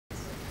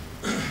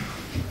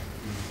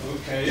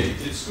Okay,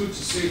 it's good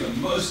to see the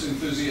most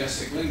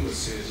enthusiastic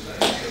linguists here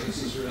today, so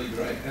this is really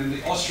great. And the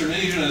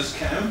Austronesianist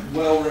camp,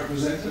 well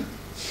represented.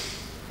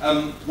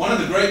 One of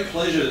the great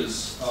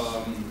pleasures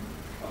of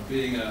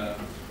being a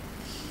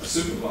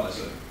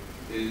supervisor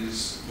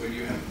is when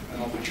you have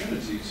an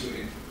opportunity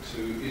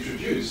to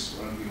introduce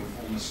one of your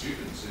former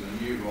students in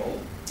a new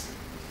role.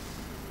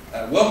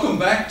 Welcome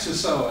back to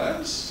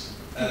SOAS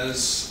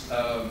as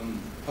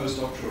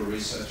postdoctoral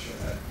researcher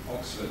at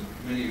Oxford.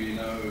 Many of you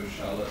know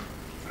Charlotte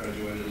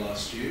graduated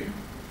last year.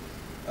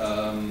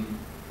 I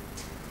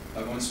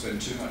won't spend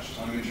too much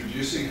time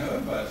introducing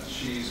her, but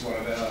she's one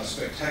of our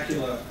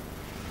spectacular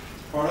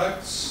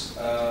products.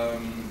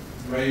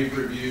 Rave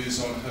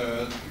reviews on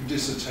her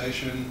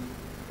dissertation.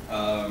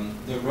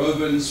 The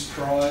Robins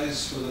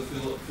Prize for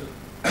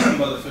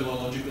by the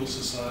Philological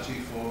Society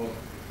for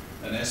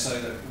an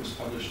essay that was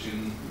published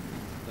in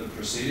the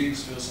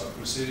Proceedings, Philsop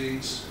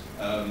Proceedings.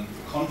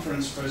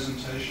 Conference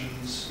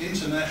presentations,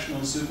 international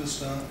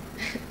superstar.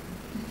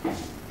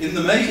 In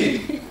the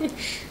making.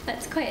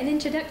 That's quite an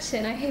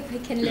introduction. I hope I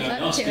can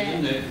live up to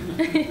it.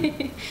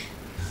 Isn't it?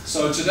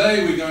 So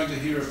today we're going to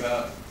hear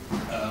about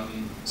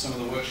some of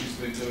the work she's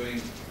been doing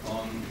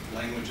on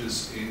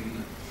languages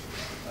in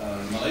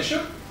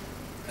Malaysia.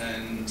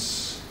 And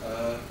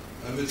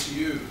over to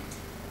you,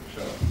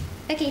 Charlotte.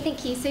 Okay,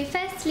 thank you. So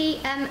firstly,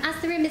 as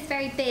the room is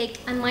very big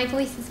and my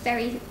voice is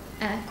very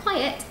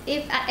quiet,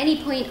 if at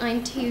any point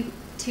I'm too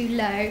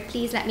low,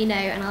 please let me know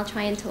and I'll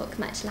try and talk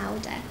much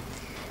louder.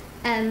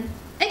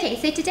 Okay,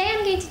 so today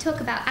I'm going to talk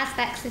about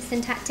aspects of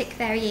syntactic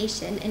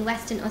variation in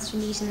Western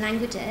Austronesian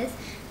languages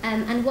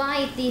and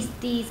why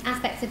these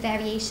aspects of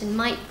variation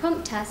might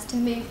prompt us to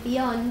move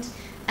beyond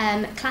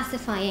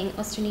classifying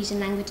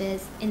Austronesian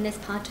languages in this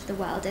part of the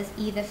world as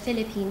either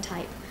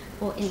Philippine-type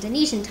or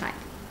Indonesian-type.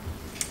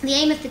 The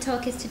aim of the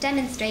talk is to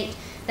demonstrate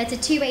that a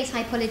two-way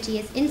typology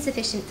is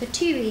insufficient for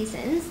two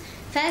reasons.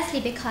 Firstly,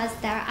 because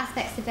there are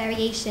aspects of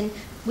variation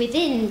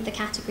within the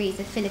categories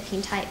of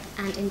Philippine-type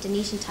and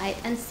Indonesian-type,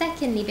 and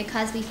secondly,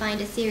 because we find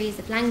a series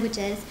of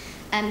languages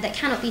that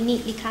cannot be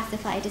neatly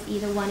classified as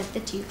either one of the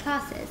two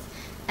classes.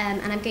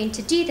 And I'm going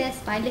to do this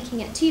by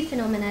looking at two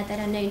phenomena that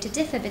are known to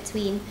differ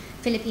between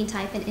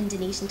Philippine-type and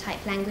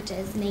Indonesian-type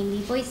languages,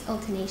 namely voice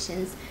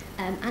alternations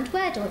and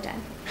word order.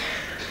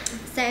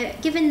 So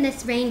given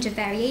this range of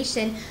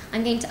variation,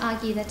 I'm going to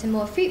argue that a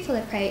more fruitful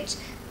approach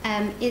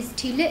is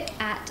to look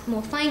at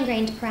more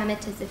fine-grained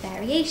parameters of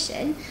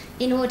variation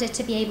in order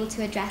to be able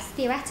to address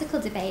theoretical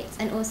debates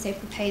and also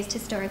proposed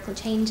historical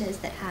changes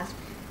that have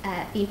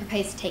been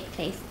proposed to take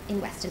place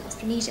in Western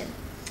Austronesian.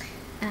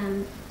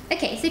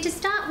 Okay, so to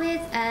start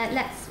with,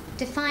 let's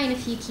define a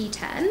few key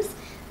terms.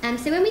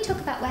 So when we talk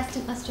about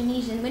Western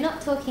Austronesian, we're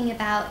not talking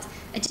about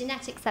a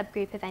genetic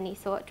subgroup of any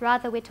sort.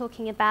 Rather, we're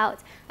talking about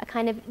a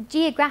kind of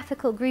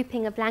geographical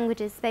grouping of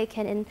languages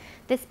spoken in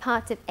this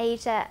part of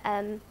Asia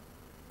and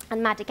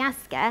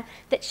Madagascar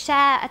that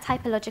share a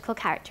typological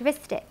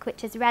characteristic,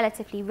 which is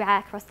relatively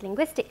rare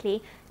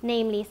cross-linguistically,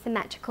 namely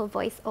symmetrical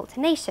voice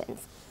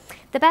alternations.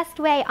 The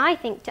best way, I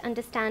think, to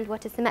understand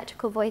what a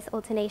symmetrical voice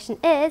alternation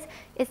is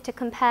to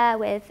compare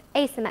with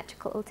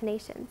asymmetrical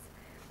alternations.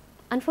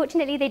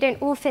 Unfortunately, they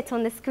don't all fit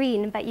on the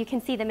screen, but you can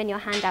see them in your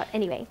handout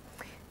anyway.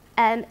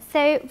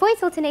 So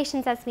voice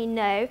alternations, as we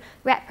know,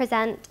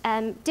 represent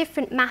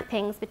different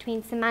mappings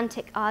between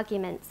semantic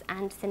arguments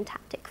and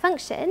syntactic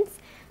functions,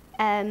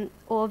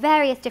 or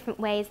various different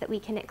ways that we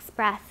can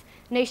express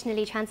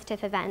notionally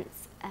transitive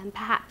events,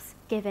 perhaps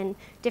given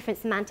different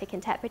semantic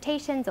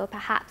interpretations or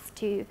perhaps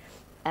to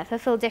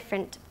fulfill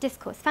different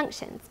discourse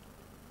functions.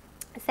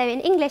 So in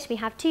English, we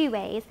have two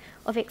ways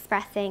of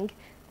expressing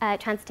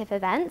transitive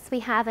events. We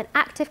have an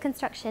active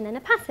construction and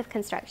a passive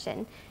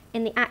construction.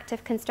 In the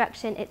active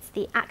construction, it's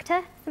the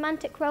actor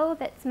semantic role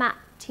that's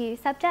mapped to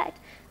subject,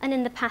 and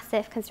in the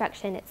passive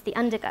construction, it's the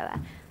undergoer.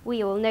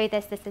 We all know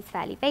this is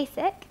fairly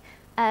basic.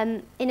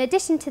 In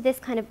addition to this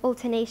kind of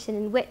alternation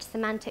in which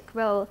semantic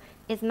role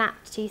is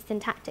mapped to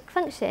syntactic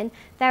function,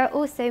 there are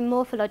also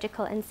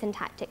morphological and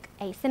syntactic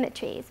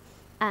asymmetries.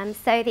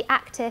 So the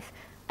active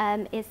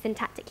is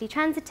syntactically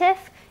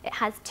transitive. It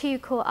has two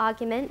core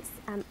arguments,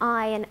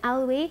 I and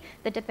alwi,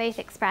 that are both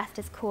expressed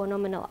as core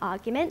nominal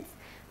arguments.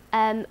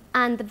 And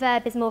the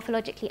verb is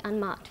morphologically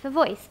unmarked for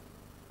voice.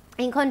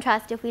 In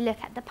contrast, if we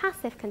look at the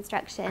passive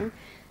construction,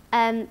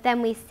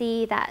 then we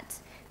see that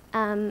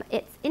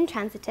it's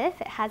intransitive.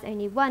 It has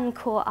only one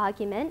core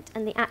argument,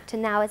 and the actor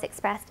now is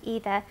expressed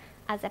either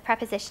as a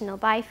prepositional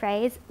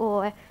biphrase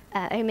or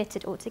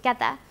omitted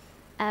altogether.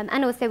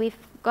 And also we've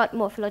got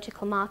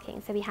morphological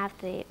marking, so we have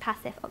the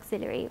passive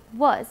auxiliary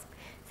was.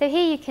 So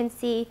here you can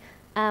see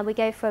we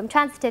go from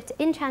transitive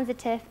to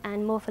intransitive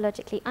and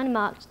morphologically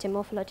unmarked to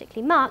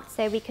morphologically marked,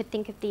 so we could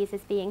think of these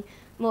as being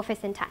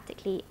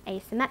morphosyntactically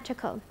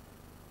asymmetrical.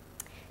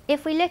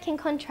 If we look in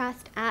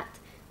contrast at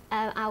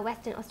our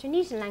Western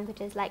Austronesian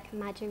languages like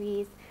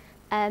Madurese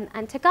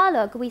and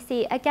Tagalog, we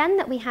see again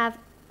that we have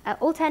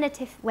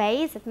alternative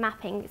ways of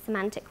mapping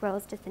semantic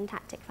roles to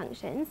syntactic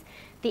functions,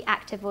 the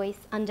actor voice,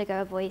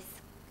 undergoer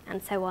voice,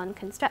 and so on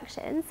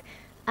constructions.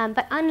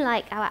 But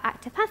unlike our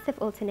active-passive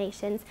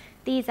alternations,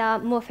 these are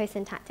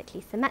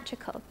morphosyntactically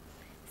symmetrical.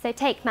 So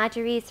take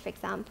Madurese, for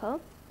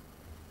example,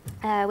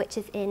 which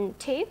is in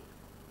 2.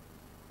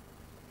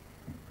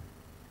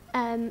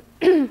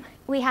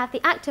 We have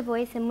the actor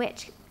voice in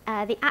which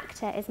the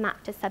actor is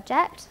mapped as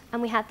subject,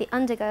 and we have the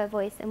undergoer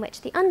voice in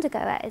which the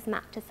undergoer is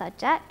mapped as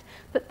subject.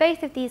 But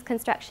both of these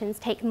constructions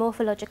take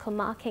morphological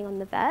marking on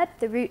the verb.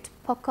 The root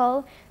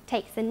pokol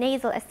takes the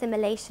nasal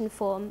assimilation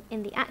form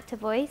in the actor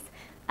voice,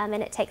 and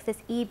it takes this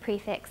e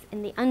prefix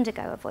in the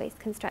undergoer voice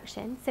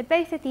construction. So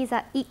both of these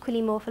are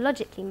equally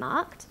morphologically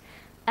marked.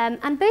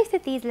 And both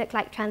of these look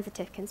like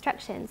transitive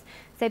constructions.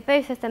 So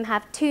both of them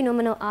have 2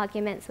 nominal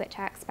arguments which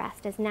are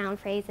expressed as noun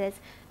phrases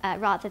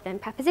rather than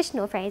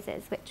prepositional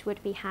phrases, which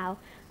would be how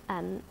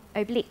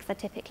obliques are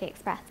typically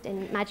expressed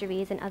in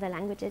Madurese and other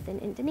languages in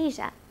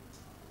Indonesia.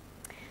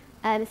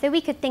 So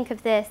we could think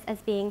of this as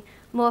being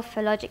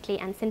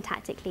morphologically and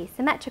syntactically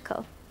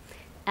symmetrical.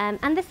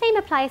 And the same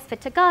applies for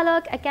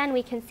Tagalog. Again,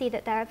 we can see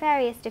that there are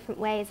various different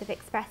ways of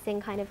expressing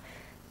kind of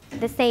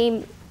the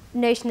same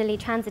notionally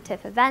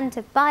transitive event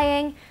of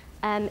buying.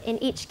 In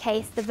each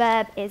case, the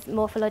verb is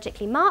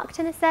morphologically marked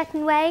in a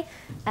certain way.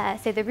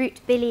 So the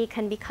root bili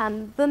can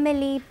become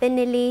bumili,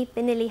 binili,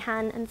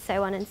 binilihan, and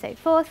so on and so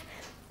forth.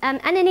 And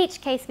in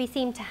each case, we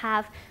seem to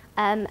have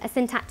a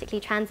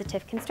syntactically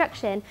transitive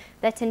construction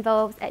that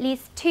involves at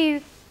least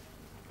 2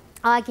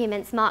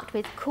 arguments marked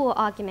with core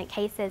argument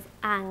cases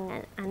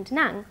ang and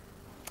nang.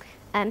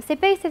 So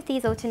both of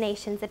these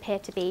alternations appear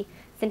to be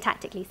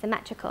syntactically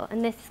symmetrical,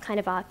 and this is kind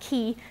of our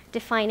key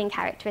defining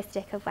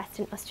characteristic of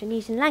Western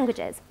Austronesian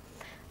languages.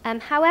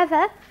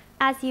 However,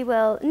 as you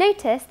will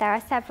notice, there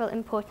are several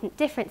important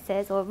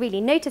differences, or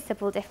really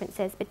noticeable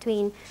differences,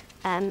 between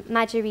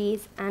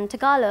Madurese and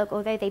Tagalog,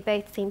 although they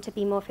both seem to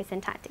be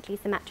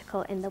morphosyntactically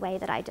symmetrical in the way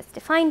that I just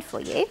defined for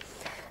you.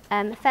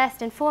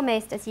 First and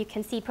foremost, as you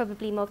can see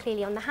probably more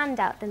clearly on the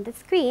handout than the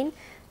screen,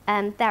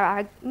 there are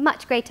a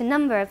much greater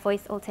number of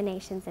voice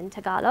alternations in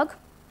Tagalog.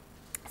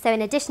 So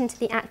in addition to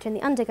the actor and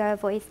the undergoer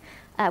voice,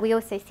 we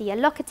also see a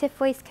locative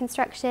voice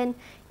construction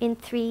in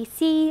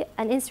 3C,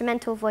 an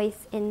instrumental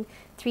voice in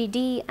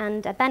 3D,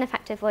 and a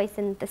benefactor voice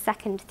in the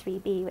second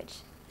 3B, which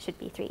should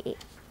be 3E.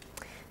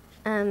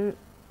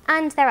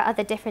 And there are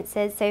other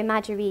differences. So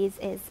Madurese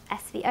is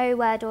SVO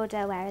word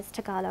order, whereas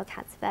Tagalog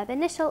has verb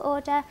initial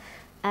order.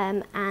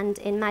 And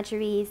in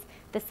Madurese,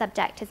 the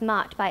subject is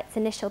marked by its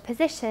initial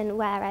position,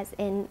 whereas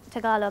in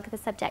Tagalog, the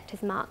subject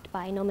is marked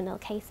by nominal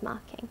case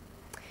marking.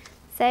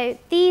 So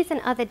these and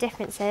other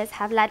differences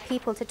have led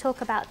people to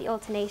talk about the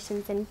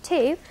alternations in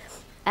 2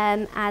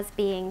 as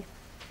being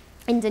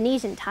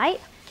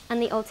Indonesian-type,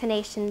 and the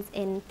alternations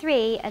in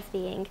 3 as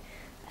being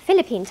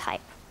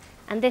Philippine-type.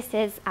 And this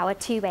is our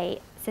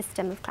 2-way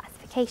system of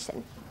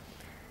classification.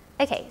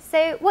 Okay,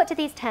 so what do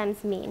these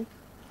terms mean?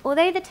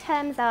 Although the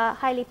terms are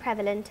highly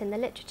prevalent in the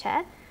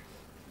literature,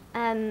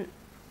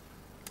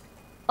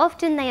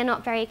 often they are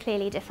not very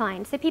clearly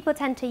defined. So people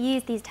tend to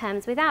use these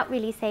terms without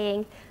really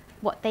saying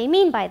what they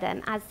mean by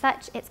them. As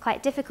such, it's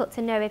quite difficult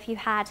to know if you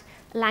had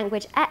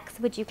language X,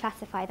 would you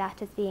classify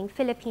that as being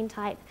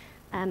Philippine-type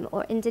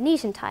or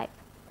Indonesian-type?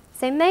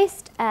 So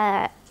most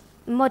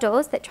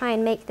models that try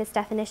and make this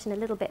definition a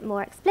little bit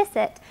more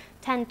explicit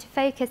tend to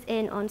focus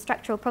in on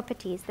structural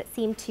properties that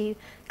seem to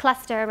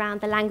cluster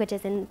around the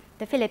languages in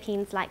the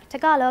Philippines, like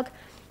Tagalog,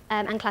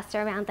 and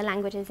cluster around the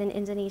languages in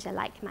Indonesia,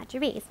 like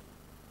Madurese.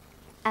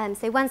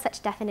 So one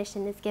such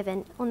definition is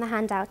given on the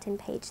handout in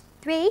page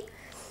 3.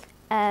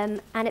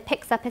 And it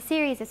picks up a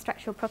series of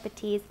structural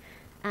properties,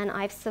 and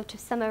I've sort of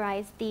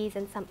summarized these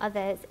and some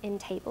others in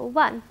table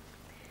 1.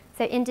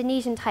 So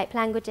Indonesian-type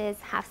languages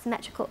have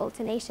symmetrical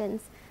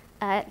alternations,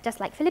 just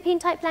like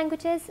Philippine-type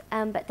languages,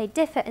 but they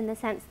differ in the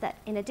sense that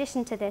in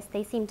addition to this,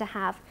 they seem to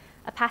have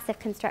a passive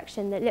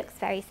construction that looks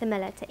very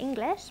similar to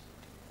English.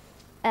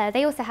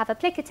 They also have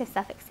applicative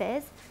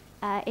suffixes.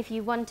 If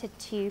you wanted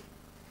to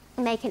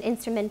make an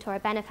instrument or a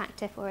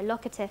benefactor or a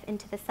locative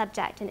into the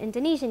subject in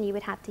Indonesian, you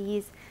would have to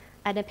use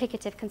an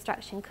applicative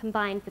construction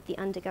combined with the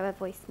undergoer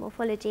voice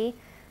morphology.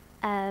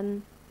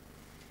 And,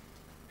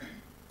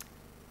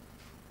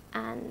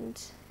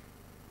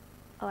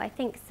 oh, I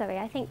think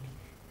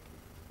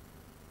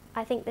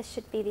this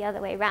should be the other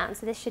way around.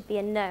 So this should be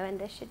a no, and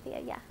this should be a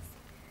yes.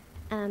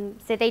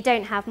 So they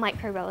don't have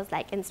micro roles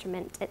like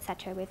instrument,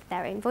 etc., with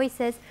their own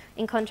voices.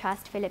 In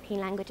contrast, Philippine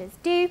languages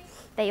do.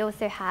 They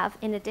also have,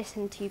 in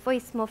addition to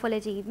voice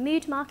morphology,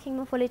 mood marking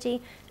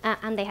morphology,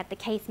 and they have the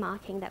case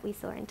marking that we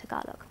saw in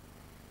Tagalog.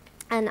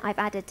 And I've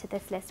added to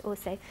this list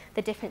also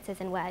the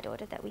differences in word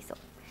order that we saw.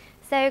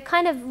 So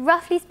kind of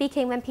roughly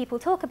speaking, when people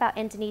talk about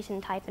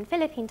Indonesian-type and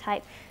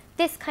Philippine-type,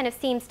 this kind of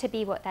seems to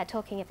be what they're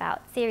talking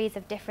about, series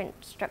of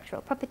different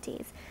structural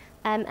properties.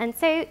 And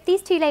so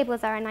these 2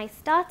 labels are a nice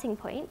starting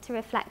point to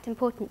reflect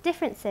important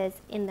differences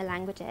in the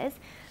languages.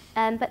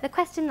 But the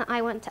question that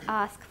I want to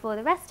ask for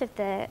the rest of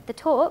the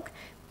talk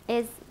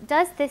is,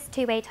 does this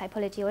 2-way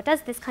typology, or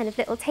does this kind of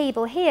little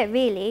table here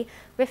really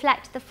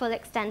reflect the full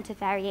extent of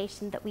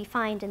variation that we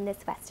find in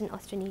this Western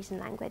Austronesian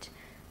language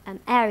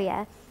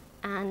area?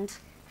 And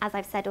as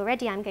I've said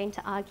already, I'm going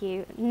to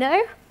argue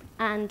no,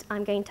 and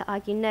I'm going to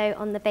argue no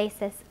on the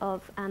basis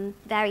of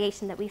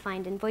variation that we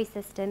find in voice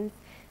systems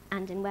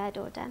and in word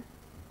order.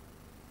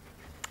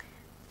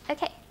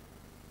 Okay,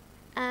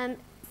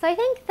 so I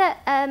think that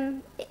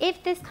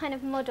if this kind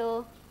of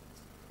model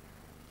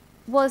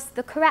was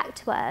the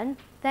correct one,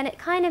 then it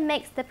kind of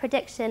makes the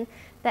prediction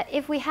that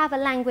if we have a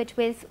language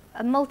with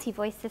a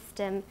multi-voice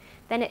system,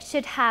 then it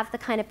should have the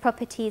kind of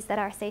properties that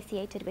are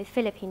associated with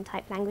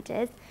Philippine-type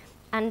languages.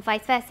 And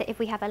vice versa, if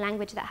we have a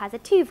language that has a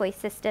two-voice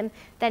system,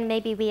 then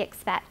maybe we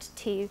expect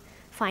to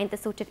find the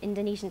sort of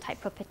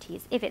Indonesian-type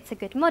properties. If it's a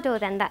good model,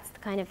 then that's the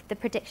kind of the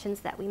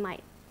predictions that we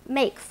might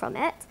make from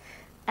it.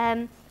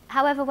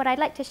 However, what I'd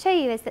like to show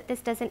you is that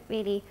this doesn't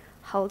really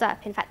hold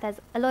up. In fact,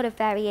 there's a lot of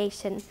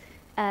variation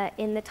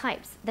in the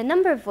types, the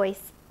number of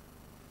voice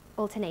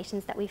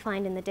alternations that we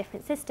find in the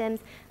different systems,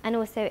 and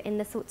also in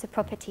the sorts of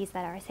properties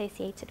that are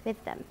associated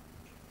with them.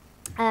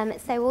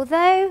 So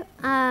although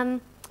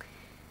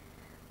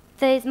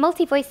those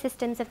multi-voice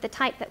systems of the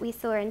type that we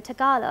saw in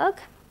Tagalog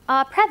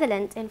are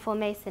prevalent in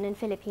Formosan and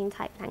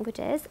Philippine-type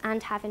languages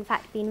and have in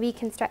fact been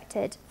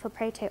reconstructed for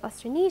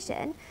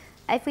Proto-Austronesian,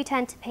 if we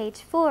turn to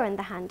page 4 in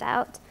the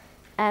handout,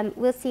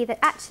 we'll see that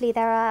actually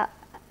there are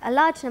a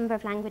large number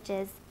of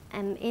languages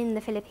in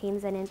the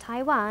Philippines and in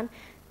Taiwan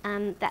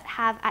that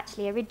have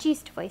actually a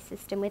reduced voice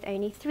system with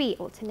only 3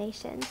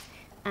 alternations.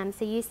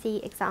 So you see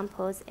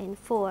examples in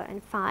 4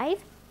 and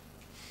 5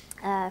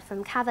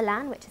 from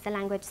Kavalan, which is a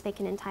language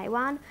spoken in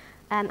Taiwan,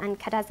 and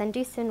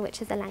Kadazandusun,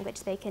 which is a language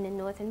spoken in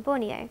northern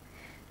Borneo.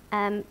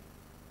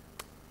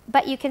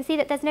 But you can see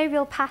that there's no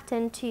real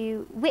pattern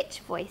to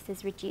which voice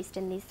is reduced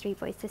in these 3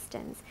 voice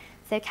systems.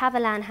 So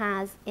Kavalan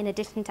has, in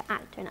addition to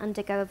actor and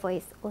undergoer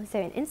voice, also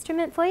an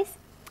instrument voice,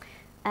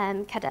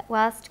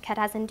 whilst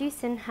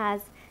Kadazandusun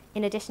has,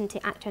 in addition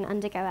to actor and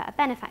undergoer, a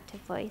benefactor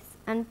voice.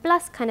 And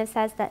Bluss kind of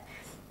says that,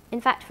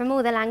 in fact, from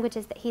all the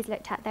languages that he's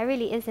looked at, there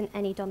really isn't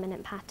any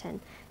dominant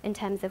pattern in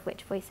terms of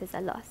which voices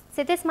are lost.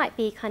 So this might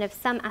be kind of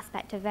some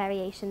aspect of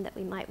variation that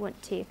we might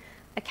want to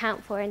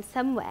account for in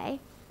some way.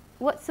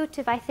 What's sort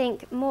of, I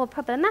think, more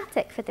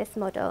problematic for this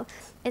model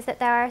is that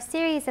there are a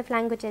series of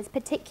languages,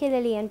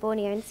 particularly in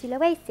Borneo and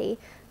Sulawesi,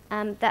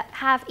 that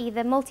have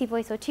either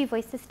multi-voice or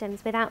two-voice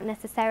systems without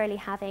necessarily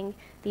having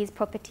these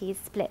properties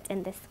split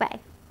in this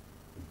way.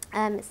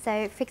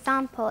 So, for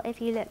example,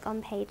 if you look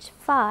on page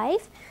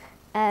 5,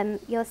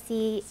 you'll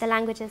see the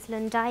languages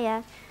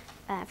Lundaya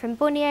from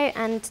Borneo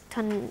and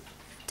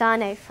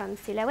Tondano from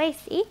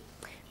Sulawesi.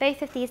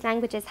 Both of these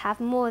languages have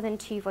more than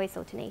 2 voice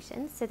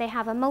alternations, so they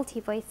have a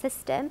multi-voice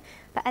system,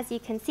 but as you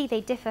can see, they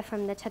differ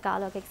from the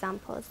Tagalog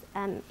examples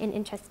in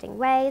interesting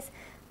ways.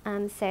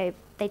 So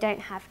they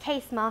don't have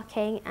case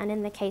marking, and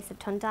in the case of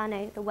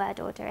Tondano, the word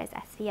order is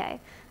SVO.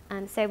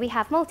 So we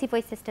have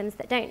multi-voice systems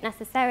that don't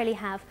necessarily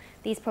have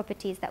these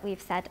properties that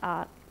we've said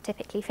are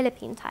typically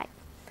Philippine-type.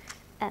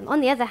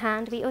 On the other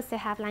hand, we also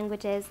have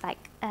languages like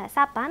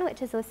Saban,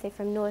 which is also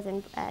from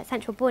northern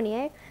central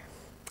Borneo,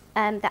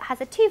 that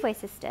has a 2-voice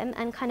system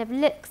and kind of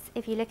looks,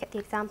 if you look at the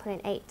example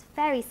in 8,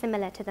 very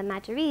similar to the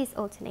Madurese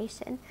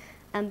alternation,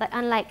 but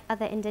unlike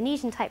other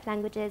Indonesian-type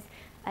languages,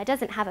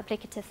 doesn't have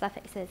applicative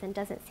suffixes and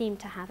doesn't seem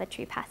to have a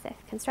true passive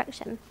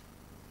construction.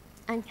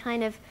 And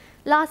kind of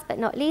last but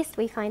not least,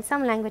 we find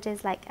some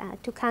languages like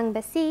Tukang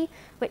Besi,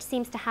 which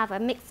seems to have a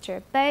mixture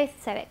of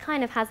both. So it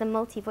kind of has a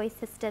multi-voice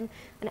system,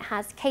 and it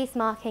has case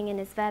marking and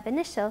is verb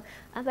initial,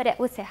 but it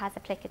also has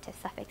applicative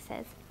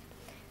suffixes.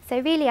 So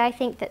really, I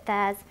think that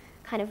there's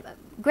kind of a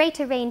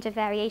greater range of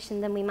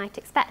variation than we might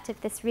expect if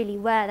this really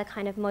were the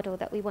kind of model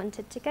that we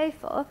wanted to go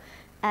for.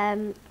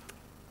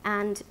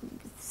 And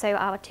so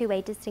our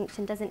two-way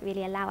distinction doesn't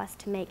really allow us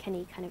to make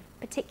any kind of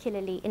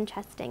particularly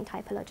interesting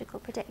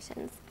typological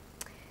predictions.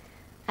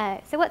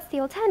 So what's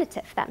the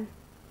alternative then?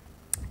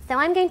 So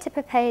I'm going to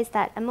propose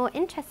that a more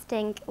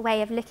interesting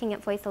way of looking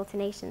at voice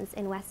alternations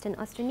in Western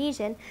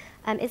Austronesian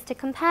is to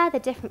compare the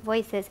different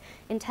voices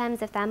in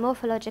terms of their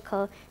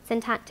morphological,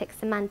 syntactic,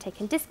 semantic,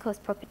 and discourse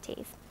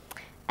properties.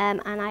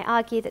 And I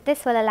argue that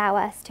this will allow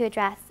us to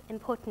address an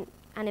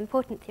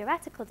important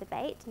theoretical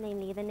debate,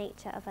 namely the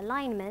nature of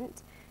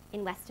alignment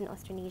in Western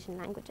Austronesian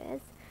languages,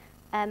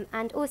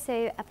 and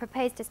also a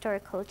proposed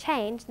historical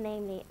change,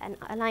 namely an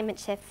alignment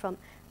shift from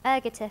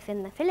ergative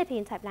in the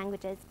Philippine-type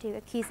languages to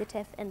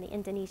accusative in the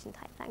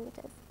Indonesian-type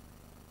languages.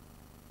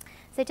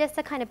 So just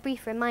a kind of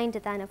brief reminder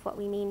then of what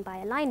we mean by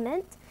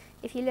alignment.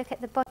 If you look at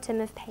the bottom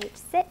of page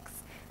 6,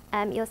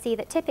 you'll see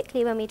that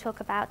typically when we talk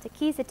about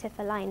accusative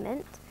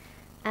alignment,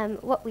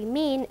 what we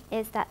mean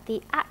is that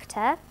the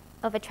actor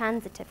of a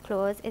transitive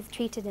clause is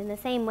treated in the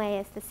same way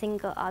as the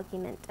single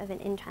argument of an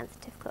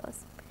intransitive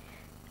clause.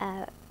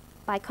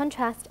 By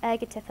contrast,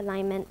 ergative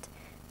alignment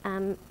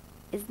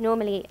is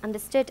normally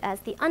understood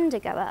as the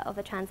undergoer of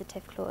a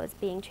transitive clause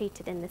being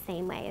treated in the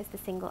same way as the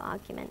single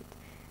argument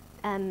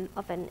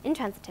of an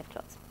intransitive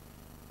clause.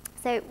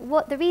 So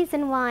the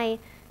reason why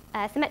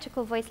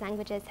symmetrical voice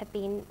languages have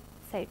been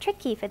so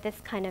tricky for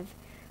this kind of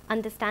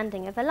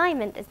understanding of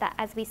alignment is that,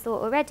 as we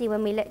saw already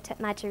when we looked at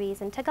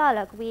Madurese and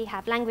Tagalog, we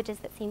have languages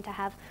that seem to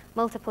have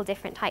multiple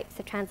different types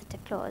of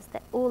transitive clause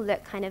that all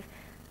look kind of,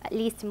 at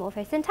least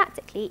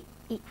morphosyntactically,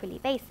 equally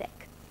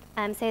basic.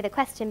 So the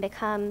question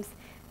becomes,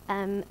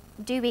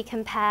 do we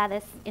compare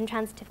this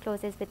intransitive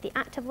clauses with the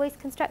active voice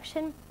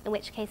construction, in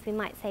which case we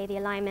might say the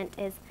alignment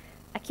is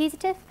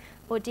accusative,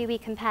 or do we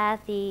compare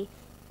the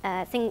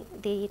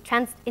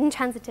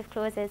intransitive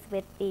clauses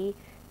with the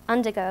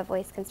undergoer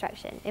voice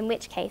construction, in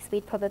which case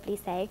we'd probably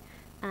say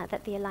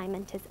that the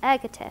alignment is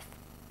ergative.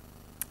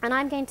 And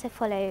I'm going to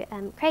follow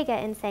Krieger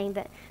in saying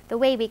that the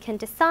way we can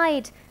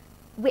decide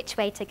which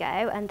way to go,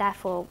 and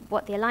therefore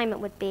what the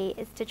alignment would be,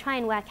 is to try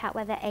and work out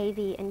whether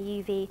AV and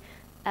UV,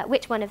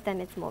 which one of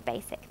them is more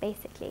basic,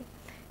 basically.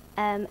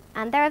 And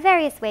there are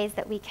various ways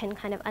that we can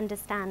kind of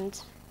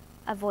understand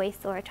a voice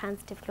or a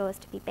transitive clause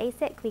to be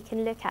basic. We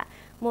can look at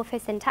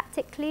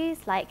morphosyntactic clues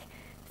like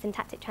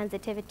syntactic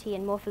transitivity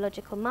and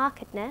morphological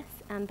markedness,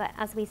 but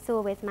as we saw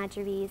with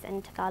Madurese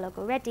and Tagalog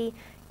already,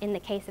 in the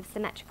case of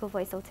symmetrical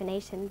voice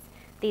alternations,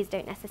 these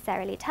don't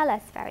necessarily tell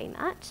us very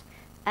much.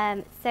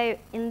 So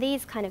in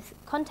these kind of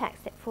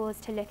contexts, it falls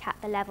to look at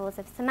the levels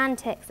of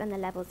semantics and the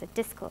levels of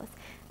discourse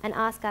and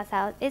ask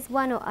ourselves, is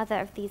one or other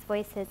of these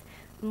voices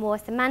more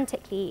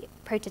semantically,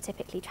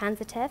 prototypically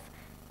transitive,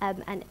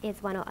 and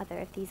is one or other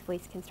of these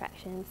voice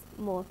constructions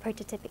more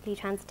prototypically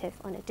transitive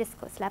on a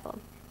discourse level?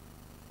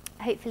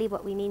 Hopefully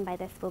what we mean by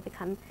this will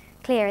become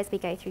clear as we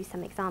go through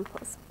some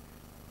examples.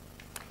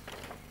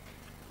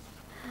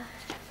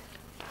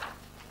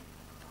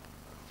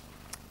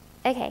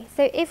 Okay,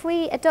 so if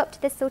we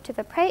adopt this sort of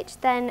approach,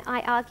 then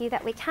I argue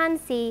that we can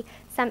see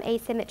some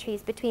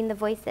asymmetries between the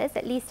voices,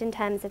 at least in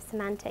terms of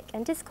semantic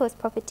and discourse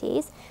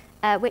properties,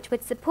 which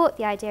would support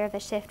the idea of a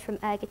shift from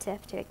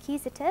ergative to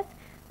accusative,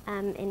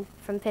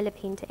 from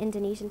Philippine to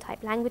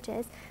Indonesian-type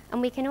languages.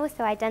 And we can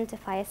also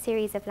identify a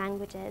series of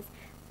languages,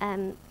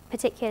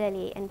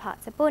 particularly in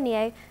parts of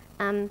Borneo,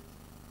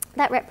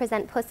 that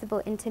represent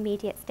possible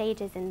intermediate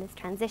stages in this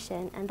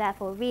transition, and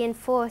therefore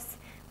reinforce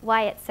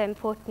why it's so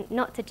important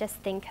not to just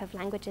think of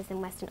languages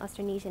in Western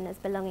Austronesian as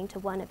belonging to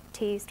one of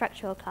two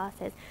structural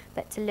classes,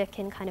 but to look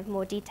in kind of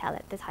more detail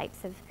at the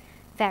types of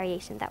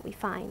variation that we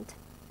find.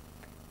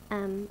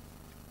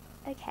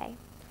 Okay,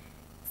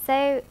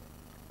 so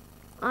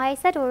I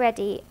said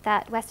already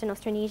that Western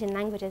Austronesian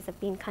languages have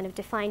been kind of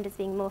defined as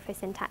being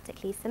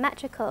morphosyntactically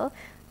symmetrical,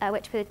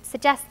 which would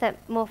suggest that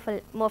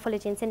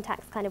morphology and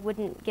syntax kind of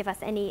wouldn't give us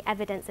any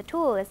evidence at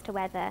all as to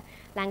whether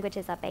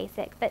languages are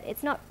basic, but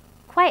it's not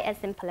quite as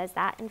simple as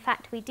that. In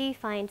fact, we do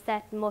find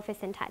certain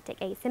morphosyntactic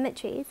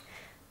asymmetries.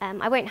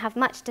 I won't have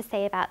much to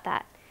say about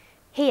that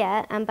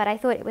here, but I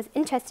thought it was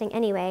interesting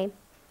anyway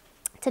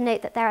to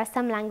note that there are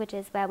some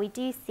languages where we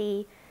do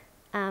see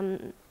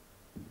one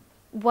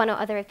or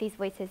other of these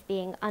voices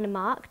being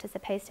unmarked as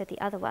opposed to the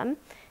other one.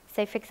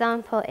 So for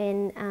example,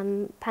 in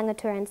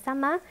Pangaturan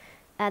Sama,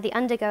 the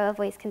undergoer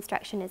voice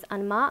construction is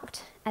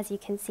unmarked, as you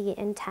can see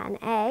in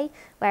 10a,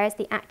 whereas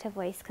the active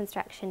voice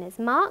construction is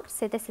marked.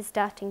 So this is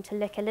starting to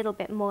look a little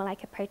bit more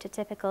like a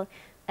prototypical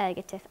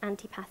ergative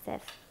antipassive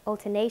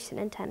alternation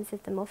in terms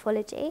of the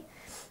morphology.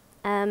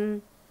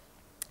 And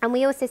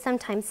we also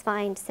sometimes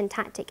find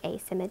syntactic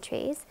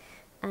asymmetries.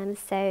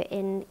 So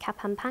in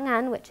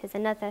Kapampangan, which is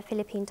another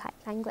Philippine-type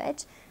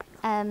language,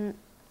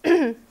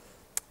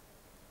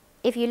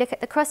 if you look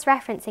at the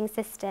cross-referencing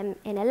system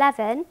in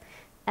 11,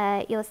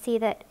 you'll see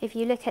that if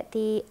you look at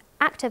the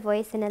actor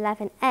voice in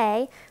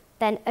 11a,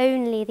 then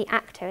only the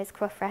actor is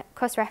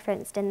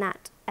cross-referenced in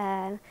that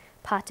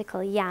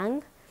particle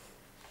yang.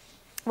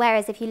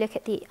 Whereas if you look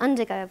at the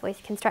undergoer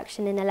voice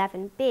construction in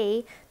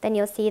 11b, then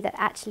you'll see that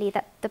actually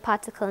that the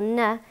particle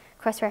n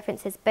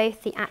cross-references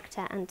both the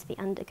actor and the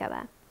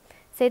undergoer.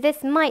 So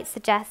this might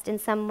suggest in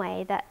some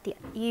way that the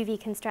UV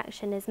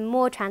construction is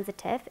more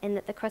transitive in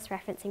that the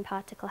cross-referencing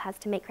particle has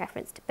to make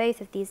reference to both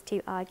of these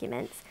two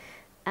arguments.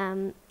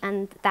 And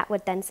that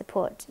would then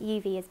support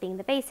UV as being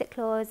the basic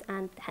clause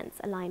and hence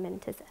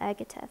alignment as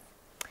ergative.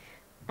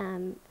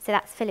 So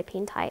that's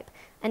Philippine-type.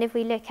 And if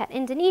we look at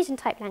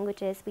Indonesian-type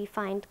languages, we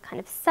find kind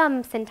of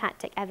some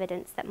syntactic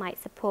evidence that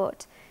might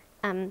support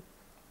the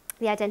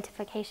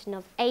identification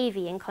of AV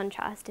in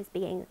contrast as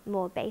being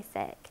more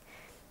basic.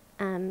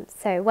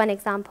 So one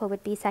example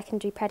would be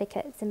secondary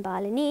predicates in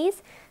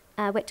Balinese,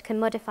 which can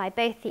modify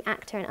both the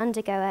actor and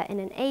undergoer in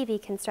an AV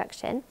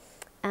construction,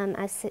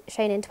 as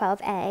shown in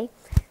 12a,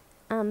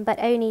 but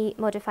only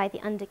modify the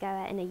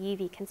undergoer in a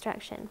UV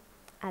construction,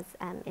 as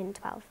in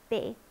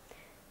 12b.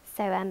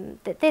 So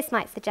this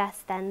might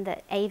suggest then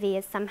that AV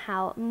is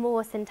somehow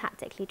more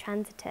syntactically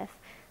transitive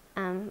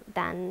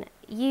than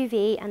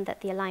UV, and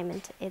that the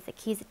alignment is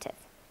accusative.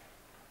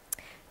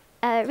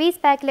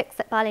 Riesberg looks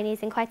at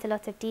Balinese in quite a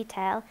lot of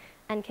detail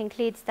and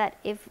concludes that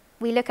if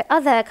we look at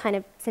other kind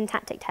of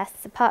syntactic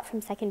tests apart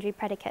from secondary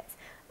predicates,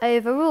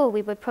 overall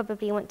we would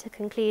probably want to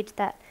conclude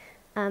that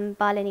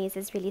Balinese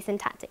is really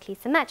syntactically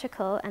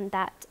symmetrical, and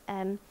that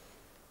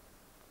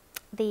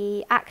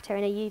the actor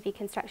in a UV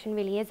construction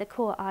really is a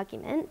core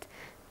argument.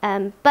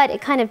 But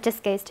it kind of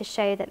just goes to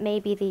show that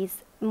maybe these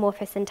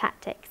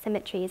morphosyntactic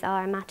symmetries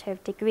are a matter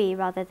of degree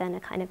rather than a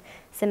kind of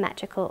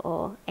symmetrical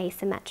or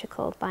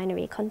asymmetrical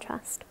binary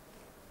contrast.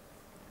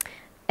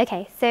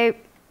 Okay, so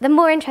the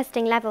more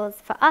interesting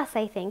levels for us,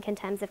 I think, in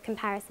terms of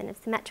comparison of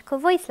symmetrical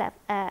voice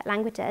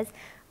languages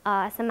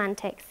are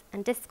semantics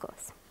and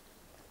discourse.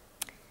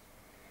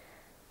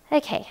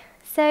 Okay,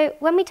 so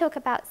when we talk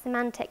about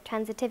semantic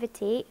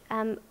transitivity,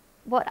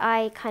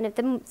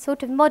 the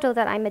sort of model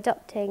that I'm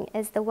adopting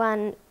is the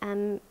one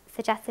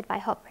suggested by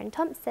Hopper and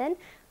Thompson,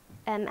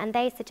 and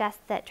they suggest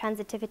that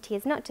transitivity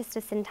is not just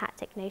a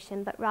syntactic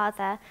notion, but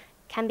rather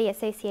can be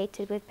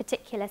associated with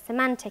particular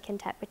semantic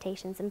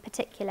interpretations and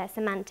particular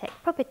semantic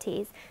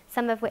properties,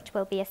 some of which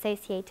will be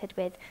associated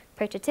with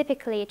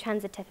prototypically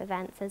transitive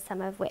events and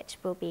some of which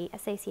will be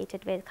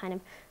associated with kind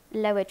of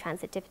lower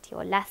transitivity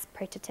or less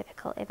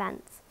prototypical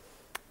events.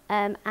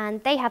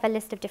 And they have a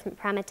list of different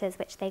parameters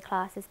which they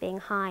class as being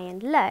high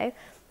and low,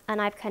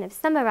 and I've kind of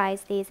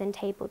summarized these in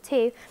table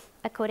 2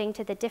 according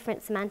to the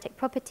different semantic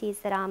properties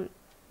that are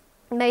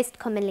most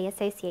commonly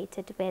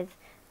associated with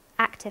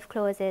active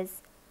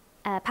clauses,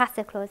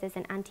 passive clauses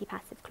and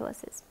anti-passive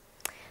clauses.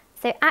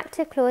 So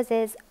active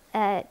clauses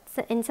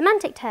in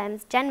semantic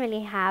terms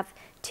generally have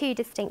two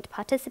distinct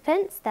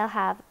participants. They'll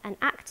have an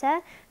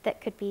actor that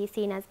could be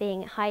seen as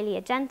being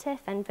highly agentive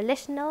and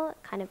volitional,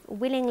 kind of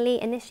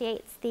willingly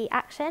initiates the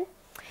action.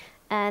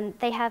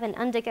 They have an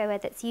undergoer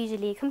that's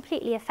usually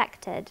completely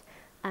affected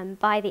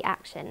by the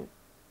action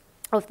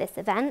of this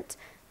event,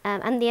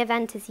 and the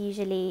event is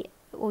usually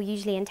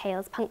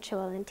entails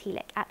punctual and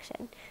telic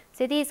action.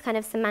 So these kind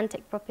of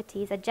semantic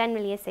properties are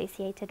generally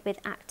associated with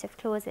active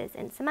clauses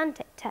in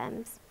semantic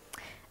terms.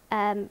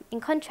 In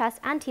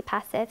contrast,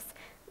 antipassives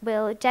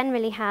will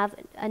generally have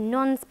a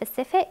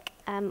non-specific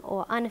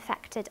or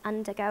unaffected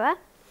undergoer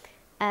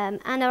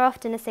and are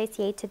often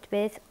associated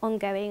with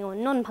ongoing or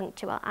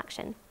non-punctual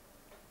action.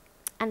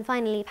 And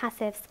finally,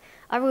 passives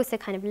are also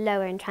kind of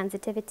lower in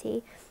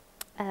transitivity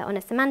on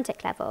a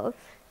semantic level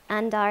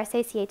and are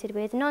associated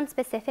with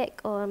non-specific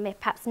or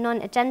perhaps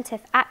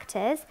non-agentive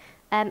actors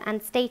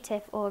and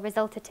stative or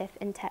resultative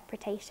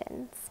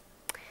interpretations.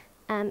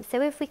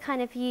 So if we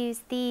kind of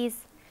use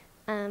these,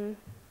 let me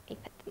put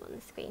them on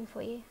the screen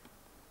for you.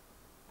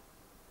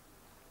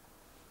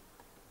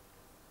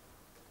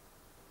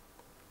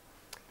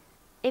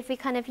 If we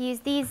kind of use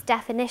these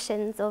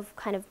definitions of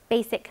kind of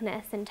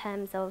basicness in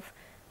terms of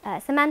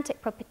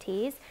semantic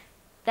properties,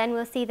 then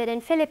we'll see that in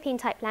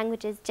Philippine-type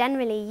languages,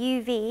 generally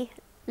UV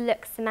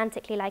looks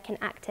semantically like an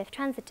active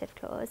transitive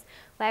clause,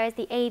 whereas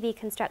the AV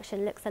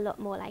construction looks a lot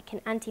more like an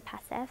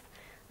antipassive.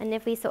 And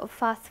if we sort of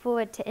fast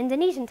forward to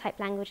Indonesian-type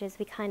languages,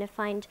 we kind of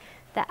find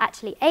that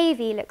actually AV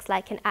looks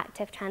like an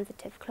active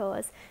transitive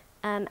clause,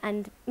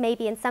 and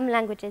maybe in some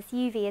languages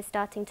UV is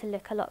starting to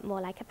look a lot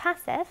more like a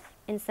passive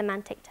in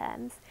semantic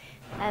terms.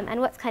 And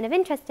what's kind of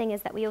interesting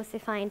is that we also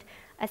find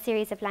a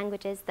series of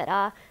languages that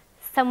are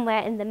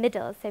somewhere in the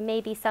middle. So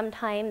maybe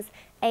sometimes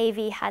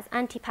AV has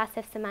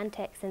antipassive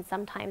semantics and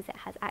sometimes it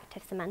has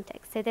active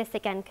semantics. So this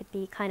again could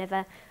be kind of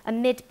a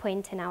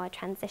midpoint in our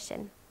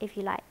transition, if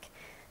you like.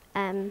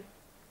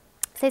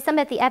 So some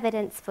of the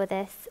evidence for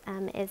this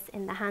is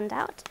in the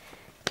handout.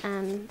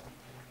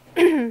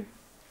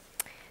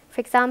 For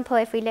example,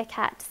 if we look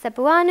at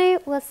Cebuano,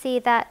 we'll see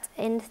that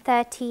in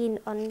 13,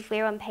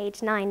 we're on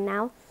page 9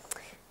 now,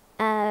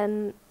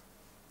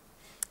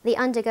 the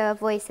undergoer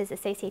voice is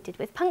associated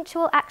with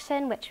punctual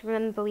action, which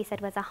remember we said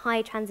was a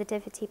high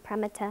transitivity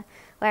parameter,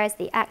 whereas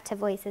the actor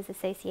voice is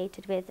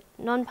associated with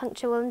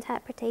non-punctual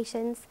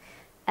interpretations.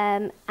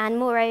 And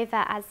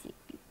moreover, as you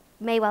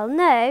may well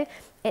know,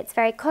 it's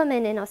very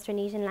common in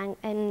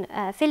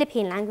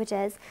Philippine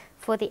languages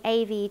for the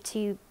AV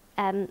to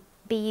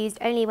be used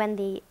only when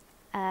the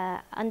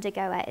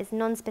undergoer is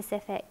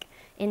non-specific,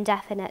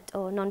 indefinite,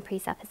 or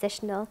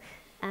non-presuppositional.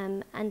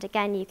 And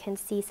again, you can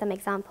see some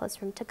examples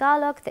from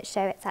Tagalog that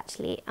show it's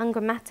actually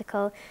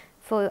ungrammatical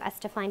for us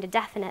to find a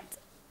definite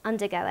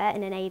undergoer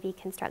in an AV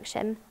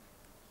construction.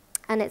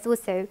 And it's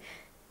also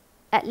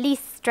at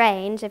least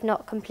strange, if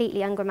not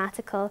completely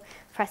ungrammatical,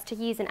 for us to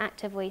use an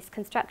active voice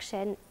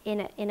construction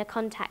in a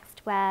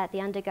context where the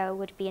undergoer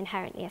would be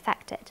inherently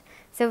affected.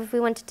 So if we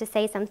wanted to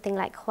say something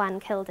like Juan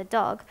killed a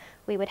dog,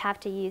 we would have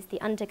to use the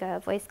undergoer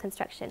voice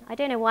construction. I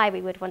don't know why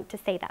we would want to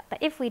say that, but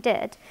if we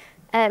did,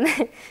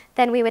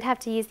 then we would have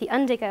to use the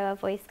undergoer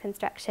voice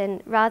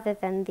construction rather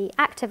than the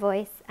active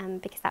voice,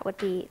 because that would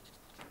be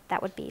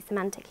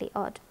semantically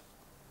odd.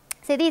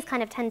 So these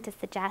kind of tend to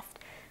suggest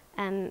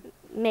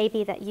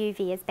maybe that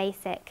UV is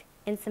basic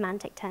in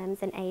semantic terms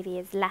and AV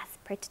is less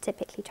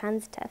prototypically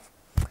transitive.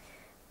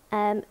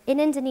 In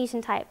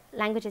Indonesian-type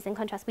languages, in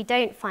contrast, we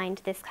don't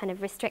find this kind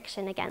of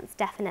restriction against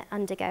definite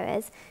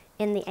undergoers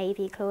in the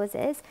AV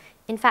clauses.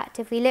 In fact,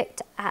 if we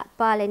looked at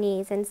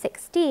Balinese in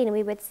 16,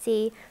 we would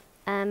see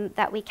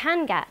that we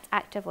can get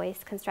active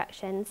voice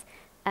constructions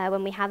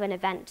when we have an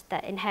event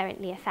that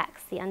inherently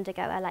affects the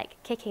undergoer,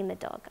 like kicking the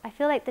dog. I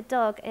feel like the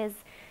dog is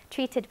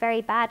treated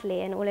very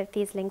badly in all of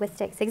these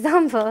linguistics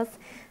examples.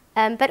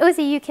 But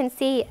also you can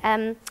see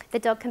the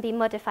dog can be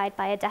modified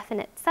by a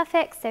definite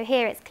suffix. So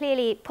here it's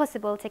clearly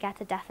possible to get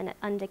a definite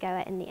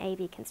undergoer in the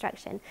AV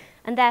construction.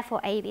 And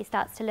therefore AV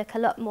starts to look a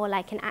lot more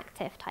like an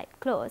active type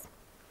clause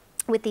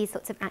with these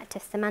sorts of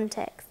active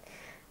semantics.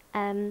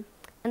 And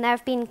there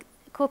have been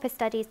corpus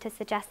studies to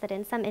suggest that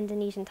in some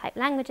Indonesian type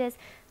languages,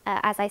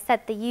 as I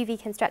said, the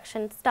UV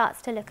construction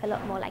starts to look a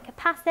lot more like a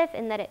passive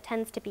in that it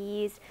tends to be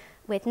used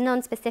with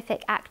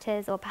non-specific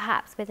actors or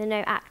perhaps with no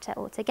actor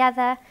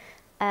altogether.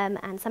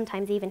 And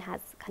sometimes even has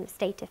kind of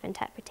stative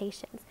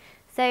interpretations.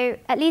 So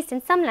at least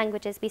in some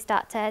languages, we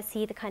start to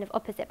see the kind of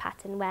opposite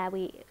pattern where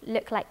we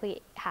look like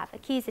we have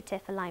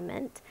accusative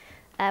alignment.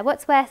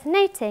 What's worth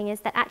noting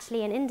is that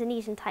actually in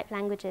Indonesian-type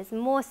languages,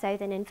 more so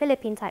than in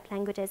Philippine-type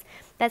languages,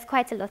 there's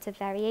quite a lot of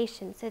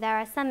variation. So there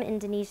are some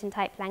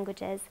Indonesian-type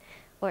languages,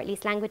 or at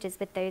least languages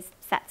with those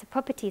sets of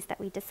properties that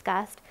we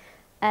discussed,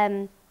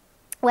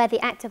 where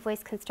the active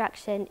voice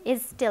construction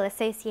is still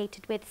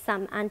associated with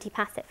some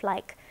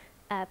anti-passive-like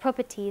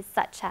properties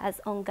such as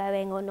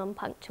ongoing or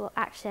non-punctual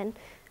action.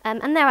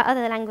 And there are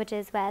other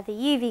languages where the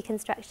UV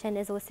construction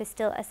is also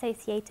still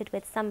associated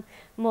with some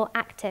more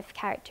active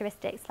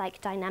characteristics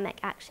like dynamic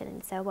action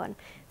and so on.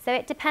 So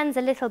it depends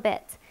a little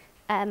bit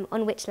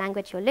on which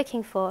language you're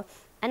looking for.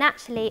 And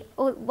actually,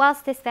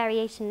 whilst this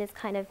variation is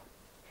kind of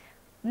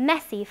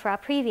messy for our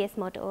previous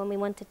model and we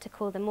wanted to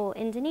call them all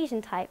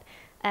Indonesian type,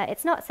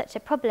 it's not such a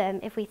problem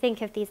if we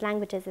think of these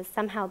languages as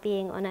somehow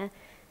being on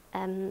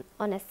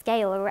a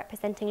scale or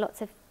representing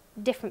lots of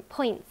different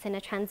points in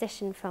a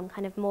transition from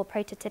kind of more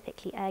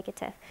prototypically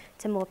ergative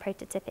to more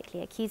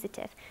prototypically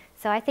accusative.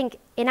 So I think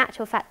in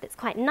actual fact it's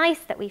quite nice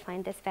that we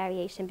find this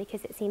variation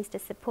because it seems to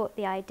support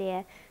the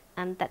idea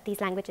that these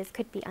languages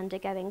could be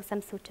undergoing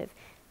some sort of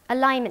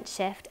alignment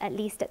shift, at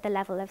least at the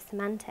level of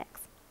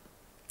semantics.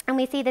 And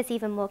we see this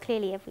even more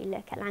clearly if we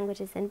look at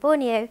languages in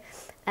Borneo,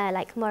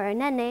 like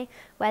Moronene,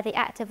 where the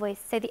active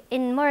voice, so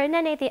in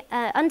Moronene, the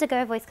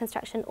undergoer voice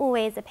construction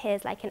always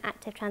appears like an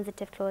active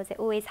transitive clause. It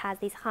always has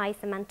these high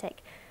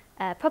semantic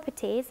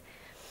properties.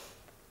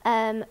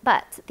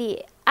 But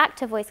the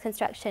active voice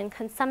construction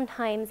can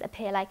sometimes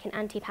appear like an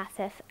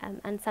anti-passive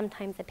and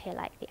sometimes appear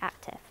like the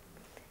active.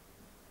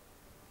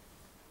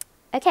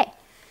 Okay.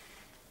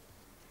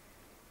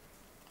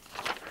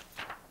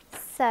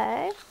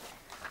 So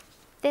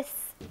this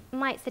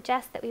might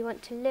suggest that we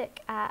want to look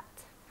at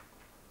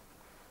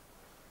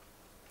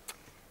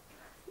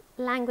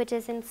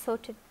languages in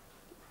sort of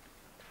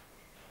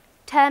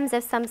terms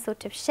of some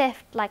sort of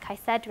shift, like I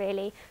said,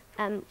 really,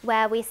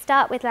 where we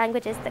start with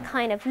languages that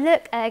kind of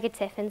look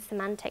ergative in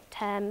semantic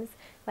terms,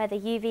 where the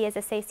UV is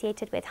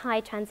associated with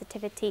high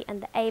transitivity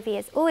and the AV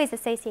is always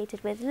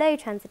associated with low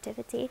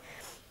transitivity.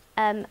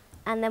 And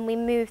then we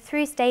move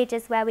through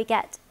stages where we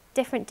get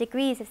different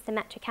degrees of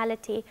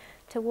symmetricality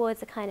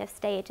towards a kind of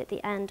stage at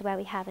the end where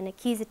we have an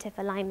accusative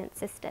alignment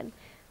system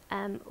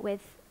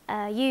with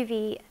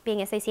UV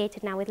being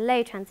associated now with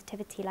low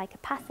transitivity like a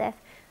passive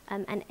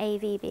and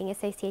AV being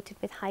associated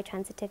with high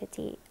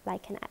transitivity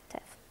like an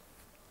active.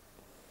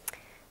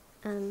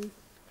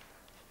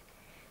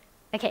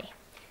 Okay,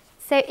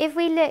 so if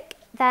we look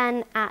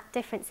then at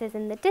differences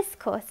in the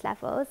discourse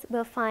levels,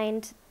 we'll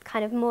find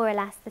kind of more or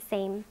less the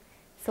same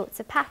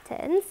sorts of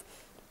patterns.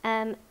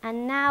 And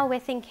now we're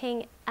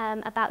thinking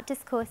about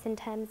discourse in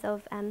terms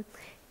of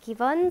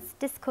Givon's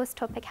discourse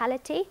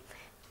topicality.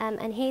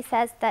 And he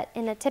says that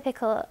in a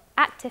typical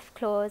active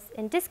clause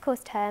in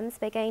discourse terms,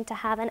 we're going to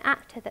have an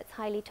actor that's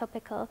highly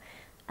topical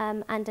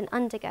and an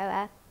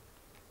undergoer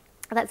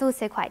that's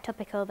also quite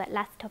topical but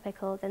less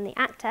topical than the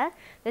actor.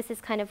 This is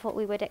kind of what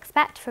we would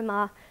expect from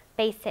our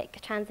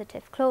basic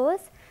transitive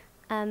clause.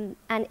 And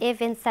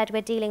if instead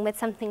we're dealing with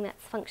something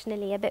that's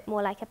functionally a bit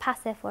more like a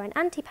passive or an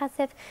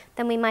anti-passive,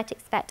 then we might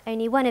expect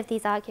only one of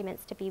these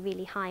arguments to be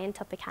really high in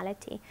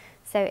topicality.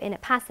 So in a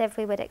passive,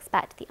 we would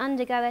expect the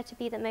undergoer to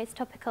be the most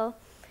topical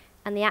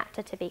and the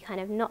actor to be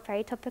kind of not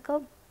very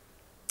topical.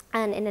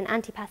 And in an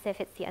anti-passive,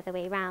 it's the other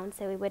way around.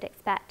 So we would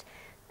expect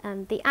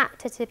the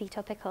actor to be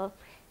topical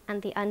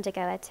and the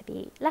undergoer to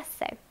be less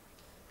so.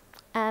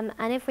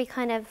 And if we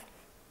kind of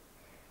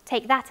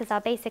take that as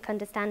our basic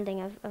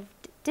understanding of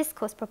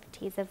discourse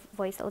properties of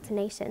voice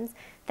alternations,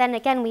 then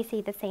again we see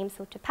the same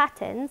sort of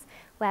patterns,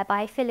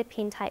 whereby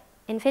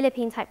in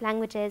Philippine-type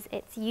languages,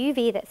 it's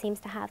UV that seems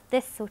to have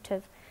this sort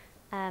of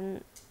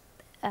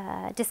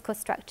discourse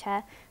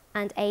structure,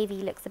 and AV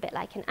looks a bit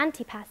like an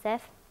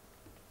anti-passive,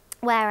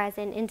 whereas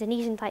in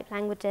Indonesian-type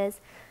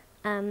languages,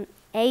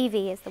 AV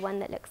is the one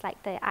that looks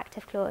like the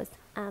active clause,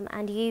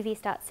 and UV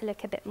starts to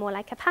look a bit more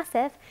like a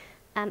passive.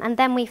 And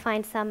then we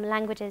find some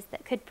languages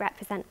that could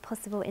represent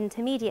possible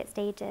intermediate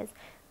stages,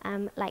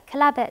 like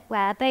Kelabit,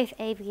 where both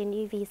AV and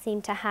UV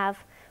seem to have,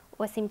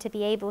 or seem to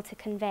be able to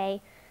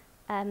convey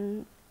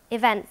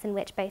events in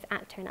which both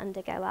actor and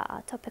undergoer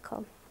are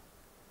topical.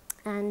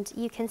 And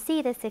you can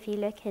see this if you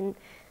look in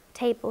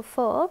Table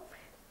 4,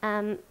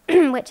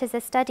 which is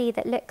a study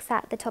that looks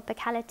at the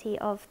topicality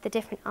of the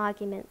different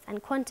arguments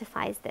and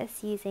quantifies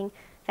this using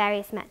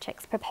various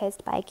metrics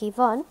proposed by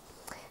Givon.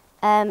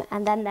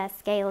 and then they're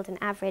scaled and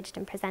averaged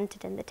and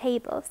presented in the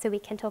table. So we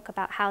can talk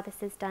about how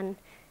this is done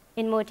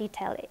in more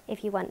detail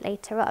if you want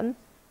later on.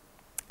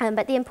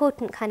 But the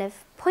important kind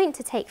of point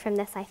to take from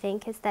this, I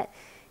think, is that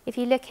if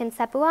you look in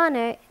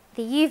Cebuano,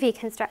 the UV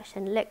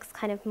construction looks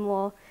kind of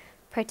more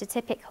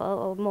prototypical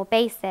or more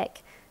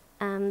basic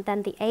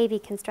than the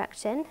AV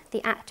construction.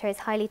 The actor is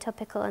highly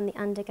topical and the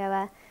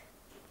undergoer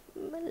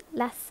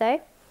less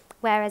so,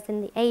 whereas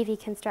in the AV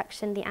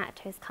construction, the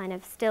actor is kind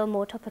of still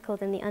more topical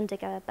than the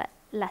undergoer, but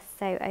less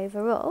so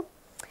overall.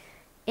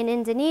 In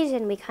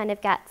Indonesian, we kind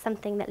of get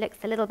something that looks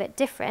a little bit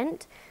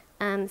different.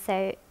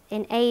 So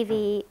in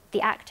AV,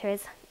 the actor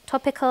is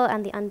topical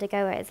and the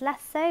undergoer is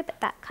less so, but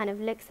that kind of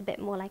looks a bit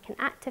more like an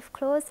active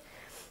clause.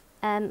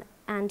 And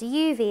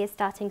UV is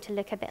starting to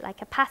look a bit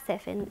like a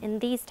passive in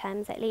these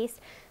terms at least,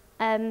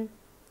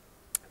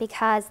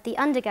 because the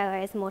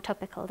undergoer is more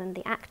topical than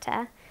the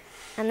actor.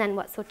 And then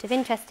what's sort of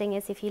interesting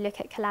is if you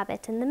look at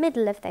Kelabit in the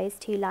middle of those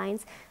two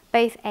lines,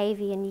 both AV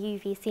and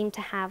UV seem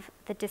to have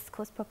the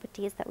discourse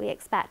properties that we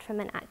expect from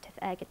an active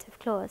ergative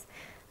clause.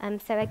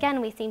 So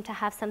again, we seem to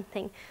have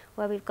something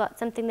where we've got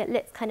something that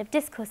looks kind of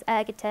discourse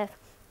ergative,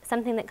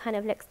 something that kind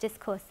of looks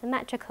discourse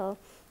symmetrical,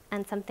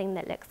 and something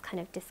that looks kind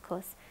of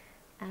discourse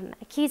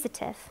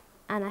accusative.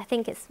 And I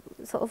think it's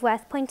sort of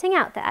worth pointing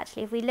out that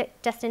actually if we look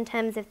just in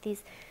terms of the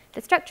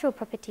structural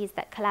properties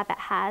that Kelabit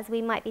has,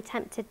 we might be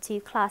tempted to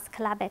class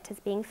Kelabit as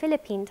being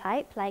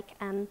Philippine-type, like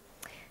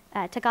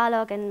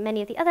Tagalog and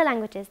many of the other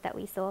languages that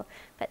we saw,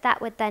 but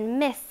that would then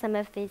miss some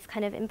of these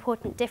kind of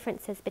important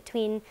differences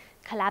between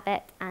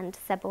Kelabit and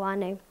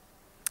Cebuano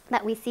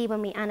that we see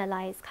when we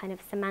analyse kind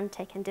of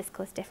semantic and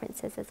discourse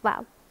differences as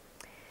well.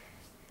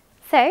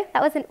 So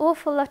that was an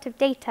awful lot of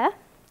data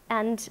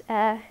and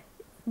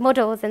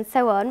models and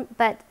so on,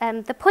 but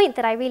the point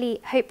that I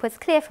really hope was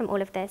clear from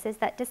all of this is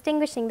that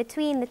distinguishing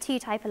between the two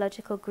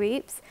typological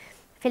groups,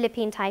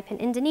 Philippine-type and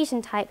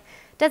Indonesian-type,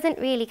 doesn't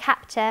really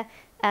capture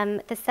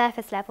the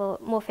surface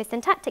level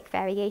morphosyntactic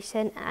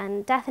variation,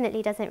 and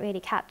definitely doesn't really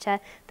capture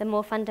the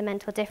more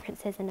fundamental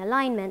differences in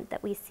alignment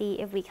that we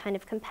see if we kind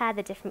of compare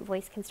the different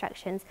voice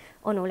constructions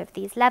on all of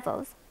these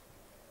levels.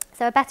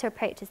 So a better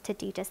approach is to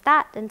do just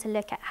that and to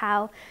look at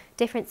how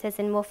differences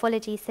in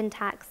morphology,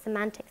 syntax,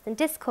 semantics and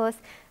discourse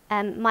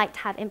might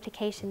have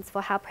implications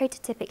for how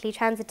prototypically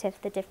transitive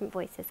the different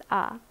voices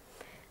are.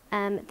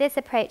 This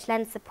approach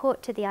lends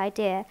support to the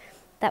idea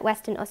that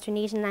Western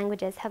Austronesian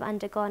languages have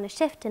undergone a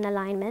shift in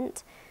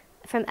alignment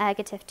from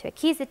ergative to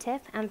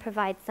accusative and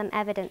provides some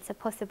evidence of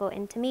possible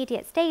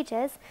intermediate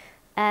stages.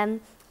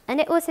 And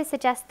it also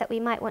suggests that we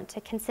might want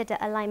to consider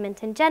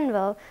alignment in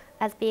general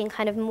as being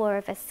kind of more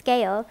of a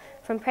scale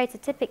from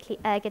prototypically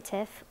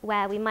ergative,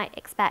 where we might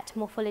expect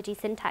morphology,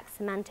 syntax,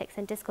 semantics,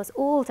 and discourse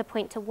all to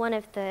point to one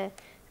of the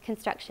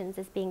constructions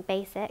as being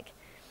basic,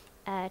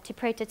 to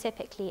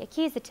prototypically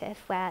accusative,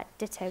 where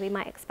ditto we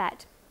might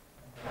expect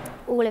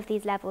all of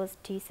these levels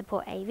to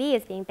support AV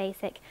as being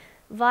basic,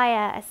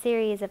 via a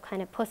series of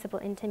kind of possible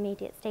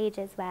intermediate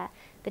stages where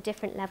the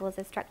different levels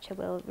of structure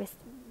will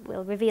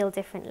reveal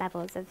different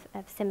levels of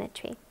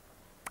symmetry.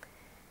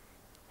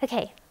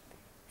 Okay,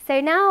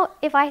 so now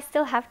if I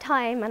still have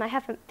time and I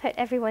haven't put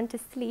everyone to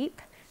sleep,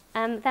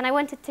 then I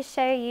wanted to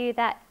show you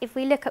that if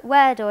we look at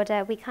word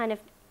order, we kind of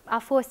are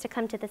forced to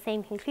come to the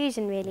same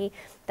conclusion, really,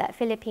 that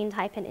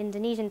Philippine-type and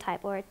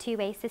Indonesian-type, or a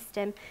two-way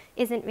system,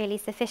 isn't really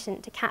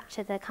sufficient to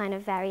capture the kind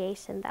of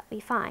variation that we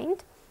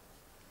find.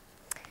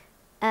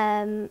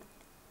 I'll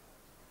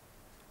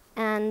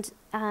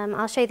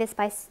show this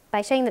by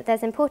showing that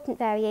there's important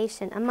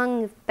variation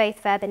among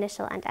both verb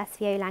initial and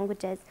SVO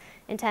languages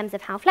in terms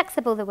of how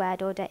flexible the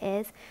word order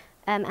is,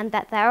 and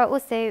that there are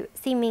also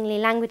seemingly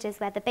languages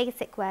where the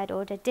basic word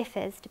order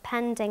differs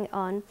depending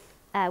on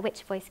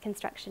which voice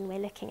construction we're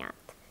looking at.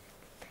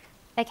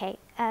 Okay,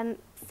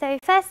 so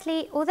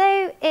firstly,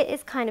 although it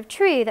is kind of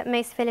true that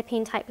most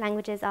Philippine-type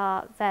languages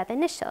are verb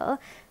initial,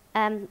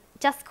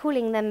 just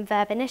calling them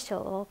verb initial,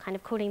 or kind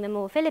of calling them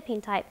all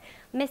Philippine-type,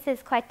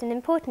 misses quite an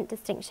important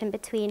distinction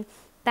between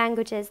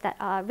languages that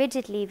are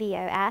rigidly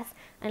VOS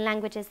and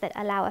languages that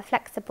allow a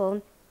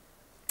flexible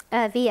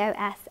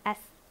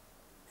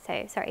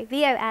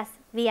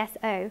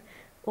VOS-VSO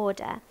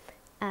order,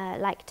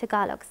 like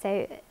Tagalog.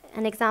 So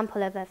an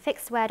example of a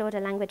fixed word order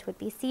language would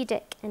be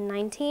Syntactic in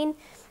 19,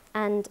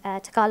 and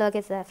Tagalog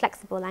is a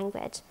flexible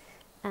language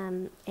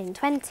in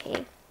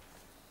 20.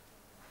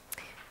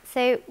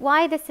 So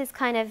why this is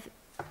kind of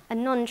a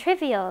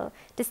non-trivial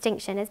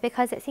distinction is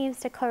because it seems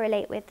to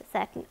correlate with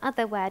certain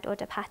other word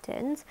order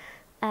patterns,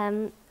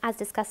 as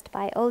discussed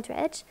by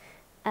Aldridge,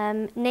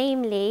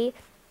 namely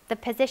the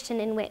position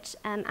in which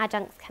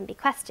adjuncts can be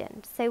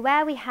questioned. So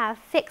where we have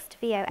fixed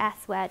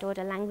VOS word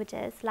order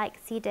languages like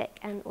Syntactic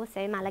and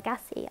also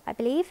Malagasy, I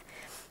believe,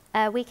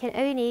 we can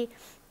only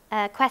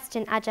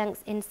question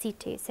adjuncts in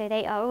situ, so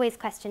they are always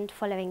questioned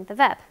following the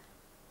verb.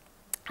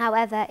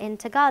 However, in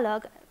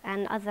Tagalog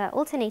and other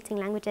alternating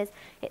languages,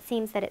 it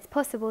seems that it's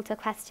possible to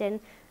question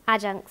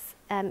adjuncts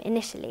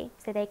initially,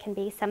 so they can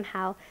be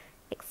somehow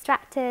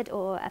extracted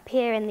or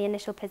appear in the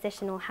initial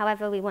position, or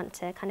however we want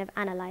to kind of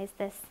analyze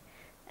this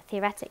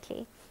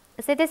theoretically.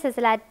 So this has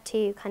led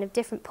to kind of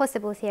different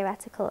possible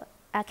theoretical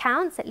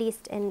accounts, at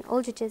least in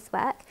Aldridge's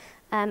work,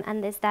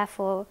 and there's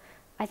therefore,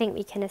 I think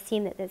we can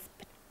assume that there's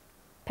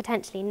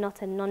potentially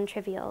not a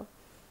non-trivial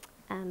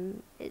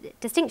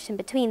distinction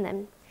between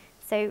them.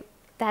 So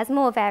there's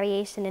more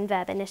variation in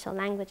verb initial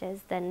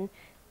languages than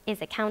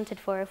is accounted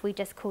for if we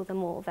just call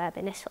them all verb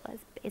initial,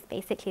 is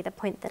basically the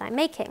point that I'm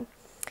making.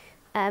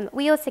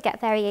 We also get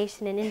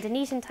variation in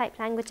Indonesian-type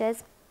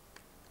languages.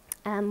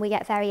 We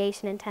get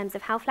variation in terms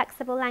of how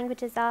flexible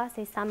languages are,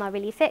 so some are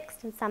really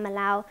fixed and some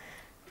allow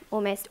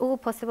almost all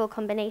possible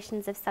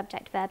combinations of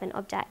subject, verb and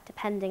object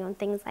depending on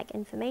things like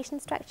information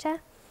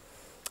structure.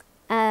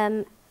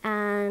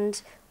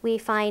 And we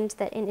find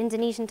that in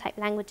Indonesian-type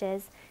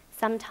languages,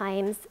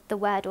 sometimes the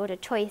word order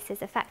choice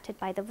is affected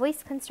by the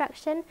voice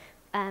construction.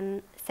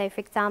 So for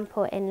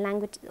example, in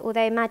language,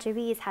 although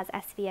Madurese has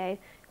SVO,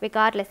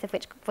 regardless of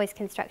which voice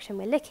construction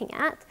we're looking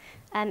at,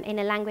 in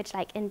a language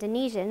like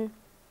Indonesian,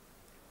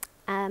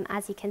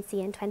 as you can see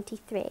in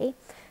 23,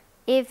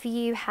 if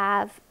you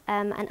have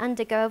an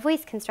undergo a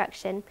voice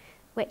construction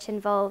which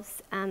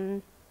involves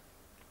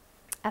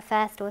a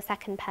first or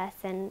second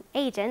person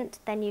agent,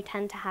 then you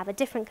tend to have a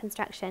different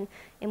construction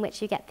in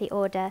which you get the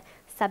order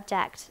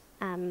subject,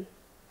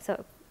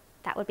 so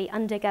that would be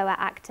undergoer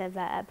actor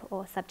verb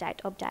or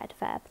subject object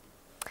verb,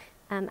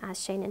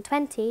 as shown in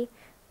 20.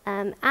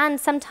 And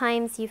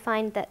sometimes you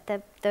find that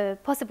the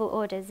possible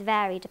orders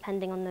vary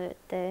depending on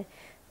the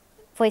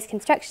voice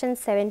construction.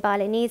 So in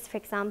Balinese, for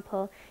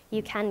example,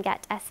 you can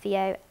get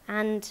SVO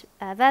and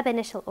verb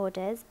initial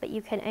orders, but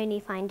you can only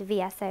find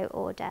VSO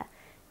order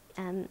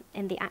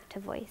in the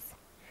active voice.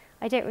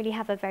 I don't really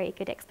have a very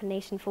good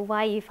explanation for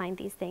why you find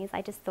these things.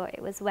 I just thought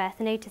it was worth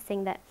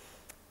noticing that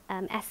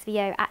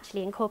SVO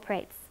actually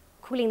incorporates,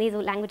 calling these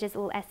all languages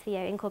all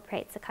SVO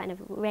incorporates a kind of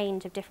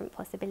range of different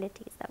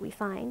possibilities that we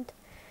find.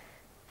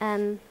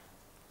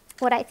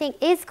 What I think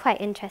is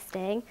quite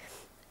interesting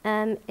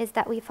is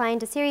that we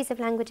find a series of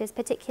languages,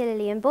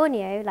 particularly in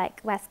Borneo, like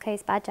West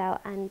Coast Bajau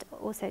and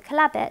also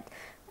Kelabit,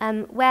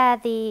 where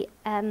the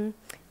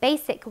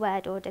basic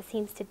word order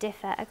seems to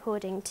differ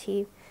according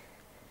to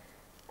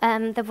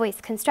the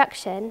voice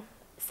construction.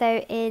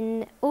 So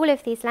in all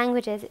of these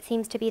languages, it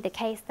seems to be the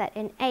case that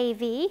in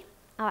AV,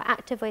 our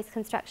active voice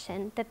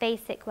construction, the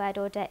basic word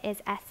order is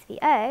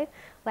SVO,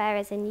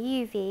 whereas in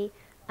UV,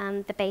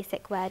 the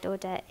basic word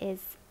order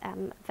is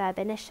verb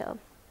initial.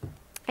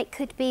 It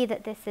could be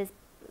that this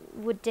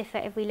would differ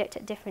if we looked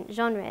at different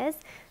genres.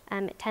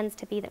 It tends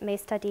to be that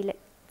most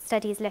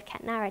studies look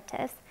at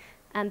narratives,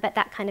 but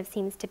that kind of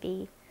seems to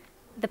be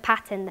the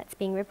pattern that's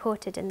being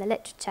reported in the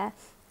literature,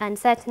 and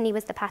certainly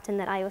was the pattern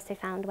that I also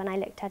found when I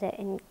looked at it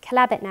in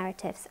Kelabit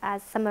narratives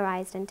as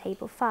summarized in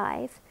Table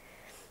 5.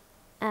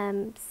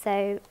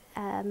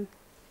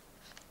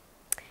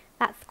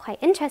 That's quite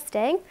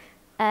interesting,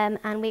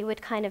 and we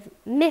would kind of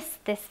miss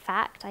this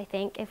fact, I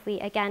think, if we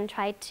again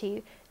tried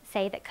to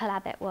say that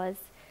Kelabit was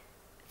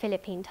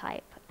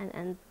Philippine-type,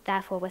 and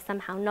therefore we're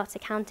somehow not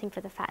accounting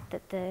for the fact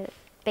that the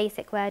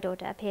basic word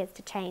order appears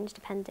to change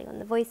depending on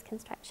the voice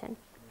construction.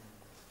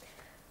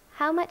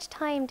 How much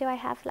time do I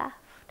have left?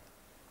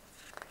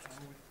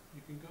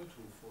 You can go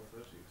till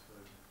 4:30.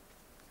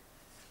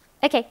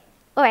 So. Okay,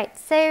 all right.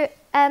 So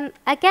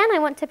again, I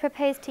want to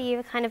propose to you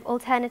a kind of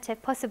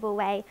alternative possible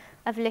way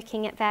of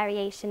looking at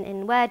variation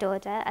in word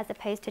order, as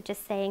opposed to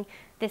just saying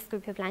this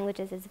group of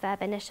languages is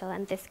verb initial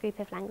and this group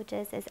of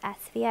languages is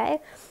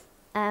SVO.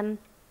 And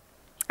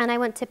I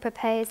want to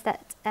propose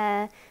that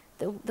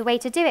the way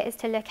to do it is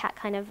to look at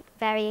kind of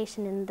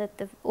variation in the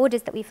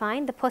orders that we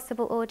find, the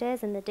possible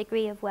orders and the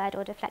degree of word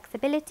order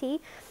flexibility,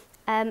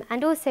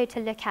 and also to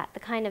look at the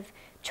kind of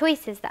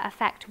choices that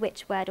affect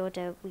which word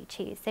order we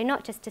choose. So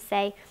not just to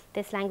say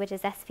this language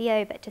is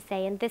SVO, but to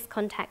say in this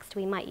context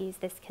we might use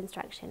this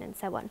construction and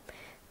so on.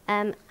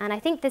 And I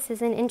think this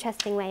is an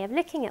interesting way of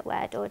looking at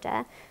word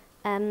order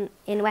in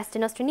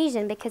Western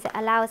Austronesian, because it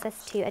allows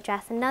us to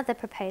address another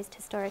proposed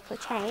historical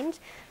change,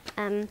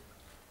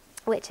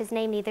 which is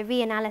namely the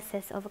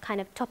reanalysis of a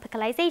kind of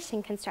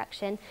topicalization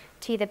construction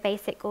to the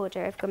basic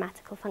order of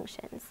grammatical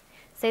functions.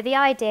 So the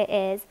idea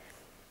is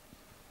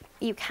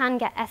you can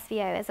get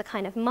SVO as a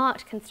kind of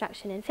marked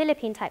construction in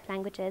Philippine-type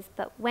languages,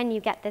 but when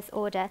you get this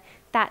order,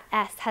 that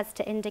S has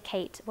to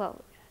indicate,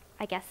 well,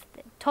 I guess,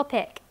 the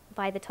topic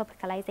by the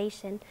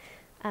topicalization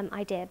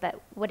idea. But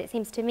what it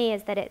seems to me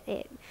is that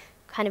it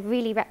kind of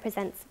really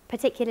represents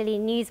particularly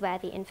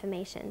newsworthy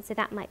information. So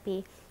that might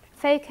be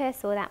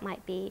focus, or that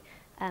might be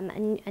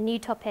a new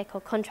topic or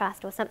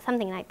contrast or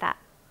something like that.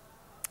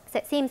 So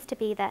it seems to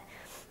be that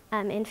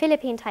in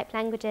Philippine-type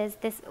languages,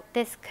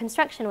 this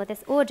construction or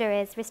this order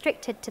is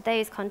restricted to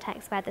those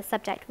contexts where the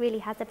subject really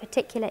has a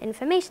particular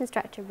information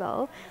structure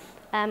role,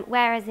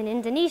 whereas in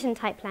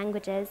Indonesian-type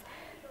languages,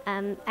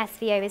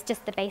 SVO is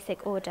just the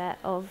basic order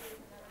of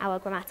our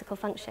grammatical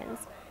functions.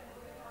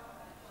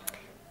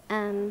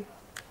 And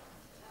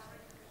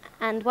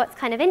what's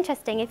kind of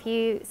interesting, if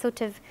you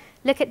sort of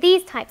look at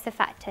these types of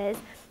factors,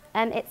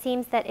 it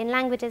seems that in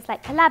languages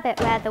like Kelabit,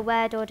 where the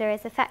word order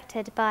is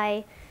affected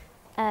by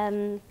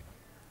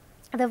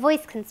the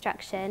voice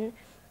construction,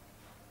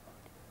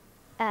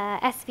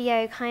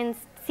 SVO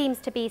seems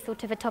to be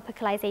sort of a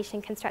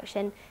topicalization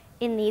construction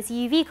in these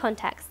UV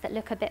contexts that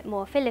look a bit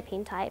more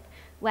Philippine type,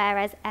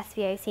 whereas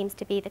SVO seems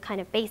to be the kind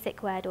of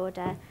basic word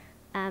order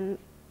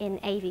in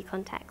AV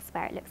contexts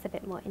where it looks a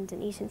bit more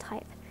Indonesian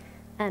type.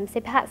 So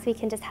perhaps we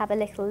can just have a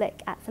little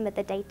look at some of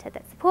the data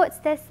that supports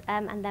this,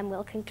 and then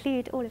we'll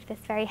conclude all of this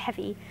very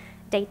heavy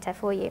data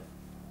for you.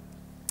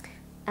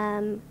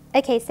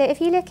 Okay, so if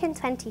you look in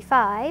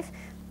 25,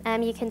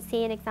 you can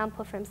see an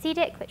example from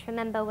CDIC, which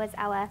remember was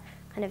our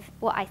kind of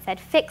what I said,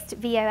 fixed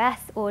VOS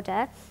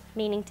order,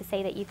 meaning to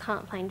say that you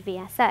can't find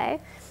VSO.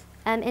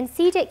 In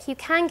CDIC, you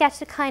can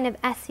get a kind of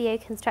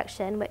SVO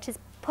construction, which is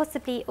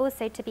possibly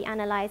also to be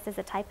analysed as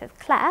a type of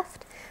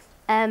cleft,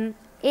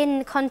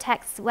 in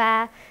contexts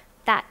where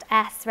that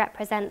S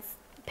represents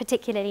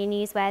particularly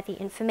newsworthy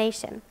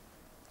information.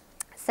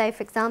 So,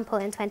 for example,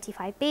 in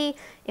 25b,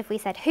 if we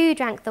said who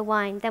drank the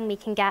wine, then we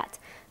can get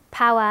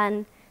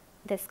pawan,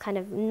 this kind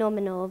of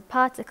nominal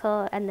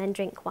particle, and then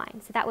drink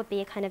wine. So that would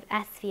be a kind of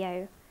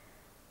SVO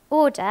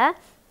order,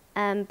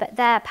 but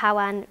there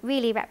Pawan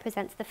really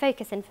represents the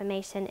focus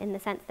information in the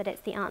sense that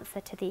it's the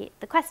answer to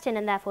the question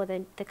and therefore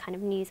the kind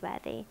of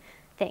newsworthy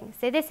thing.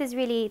 So this is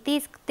really,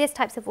 this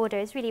types of order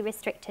is really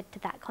restricted to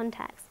that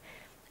context.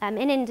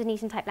 In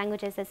Indonesian type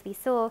languages, as we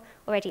saw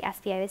already,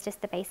 SVO is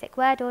just the basic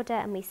word order,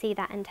 and we see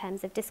that in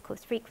terms of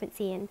discourse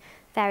frequency and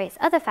various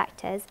other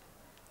factors.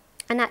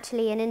 And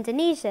actually in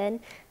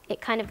Indonesian,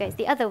 it kind of goes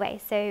the other way.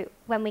 So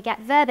when we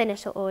get verb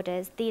initial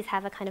orders, these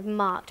have a kind of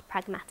marked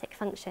pragmatic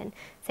function.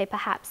 So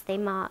perhaps they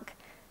mark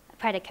a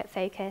predicate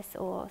focus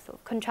or sort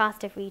of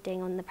contrastive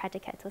reading on the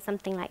predicate or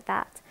something like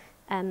that,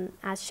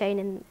 as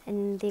shown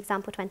in the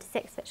example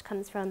 26, which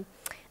comes from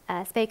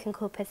spoken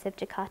corpus of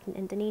Jakartan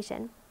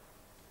Indonesian.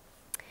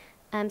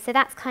 So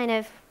that's kind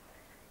of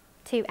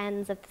two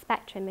ends of the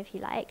spectrum, if you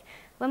like.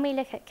 When we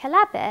look at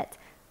Kelabit,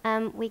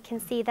 we can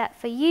see that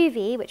for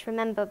UV, which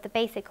remember the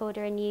basic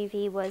order in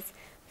UV was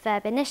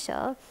verb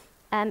initial,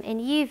 in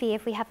UV,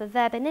 if we have a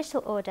verb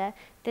initial order,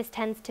 this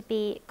tends to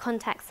be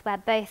contexts where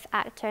both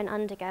actor and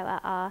undergoer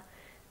are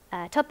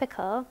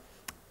topical,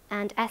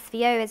 and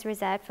SVO is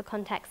reserved for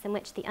contexts in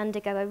which the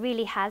undergoer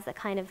really has a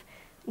kind of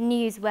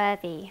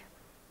newsworthy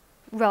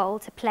role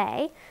to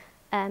play.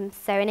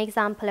 So an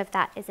example of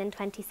that is in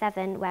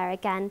 27, where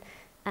again,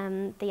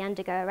 the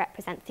undergoer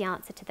represents the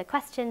answer to the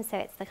question, so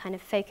it's the kind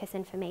of focus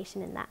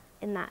information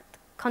in that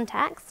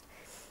context.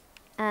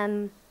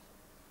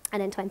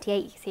 And in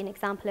 28, you see an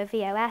example of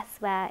VOS,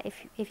 where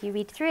if you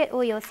read through it,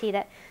 all you'll see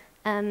that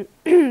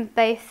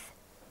both.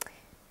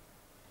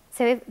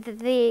 So if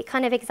the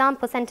kind of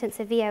example sentence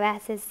of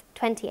VOS is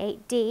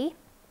 28D,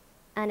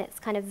 and its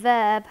kind of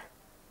verb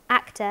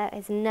actor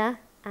is n,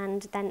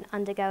 and then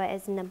undergoer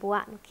is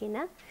nabuat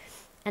kina.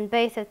 And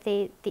both of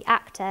the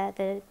actor,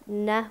 the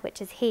n,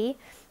 which is he,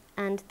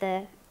 and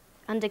the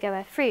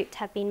undergoer fruit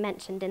have been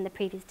mentioned in the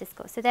previous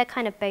discourse. So they're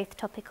kind of both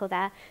topical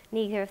there.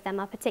 Neither of them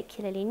are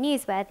particularly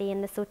newsworthy,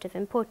 and the sort of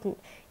important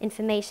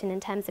information in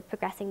terms of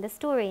progressing the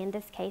story in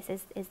this case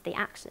is the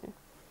action,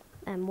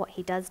 what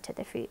he does to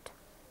the fruit.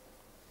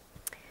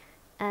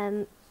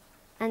 And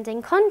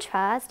in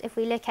contrast, if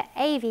we look at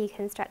AV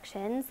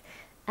constructions,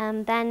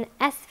 then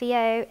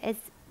SVO is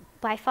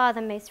by far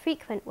the most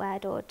frequent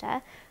word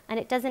order, and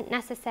it doesn't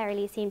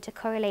necessarily seem to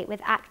correlate with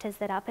actors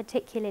that are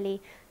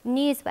particularly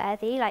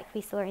newsworthy, like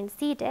we saw in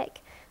CDIC.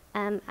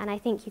 And I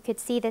think you could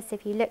see this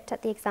if you looked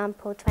at the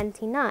example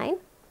 29,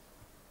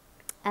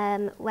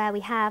 where we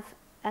have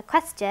a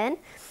question,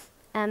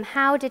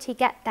 how did he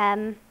get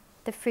them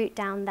the fruit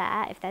down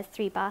there if there's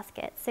 3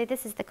 baskets? So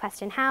this is the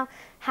question,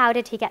 how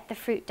did he get the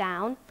fruit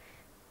down?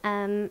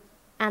 And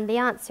the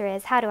answer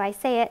is, how do I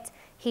say it?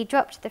 He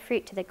dropped the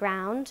fruit to the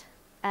ground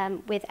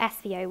with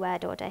SVO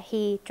word order,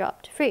 he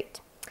dropped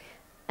fruit.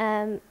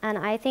 And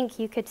I think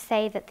you could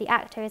say that the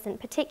actor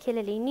isn't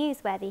particularly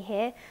newsworthy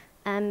here,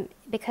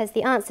 because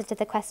the answer to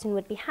the question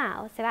would be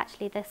how. So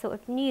actually the sort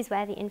of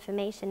newsworthy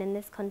information in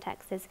this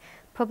context is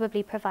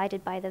probably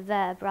provided by the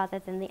verb rather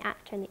than the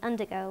actor and the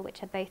undergoer,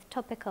 which are both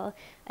topical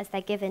as they're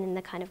given in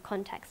the kind of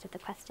context of the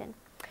question.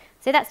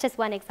 So that's just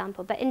one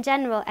example, but in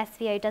general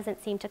SVO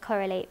doesn't seem to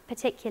correlate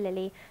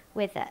particularly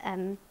with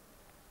an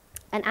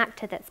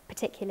actor that's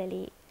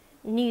particularly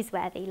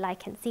newsworthy,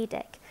 like in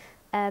CDIC.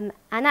 And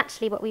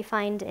actually what we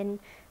find in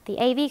the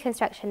AV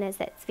construction is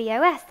that it's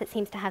VOS that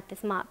seems to have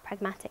this marked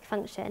pragmatic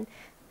function,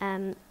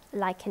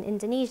 like in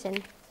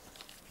Indonesian.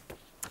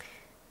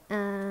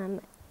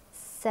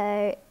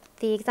 So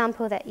the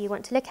example that you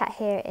want to look at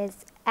here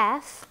is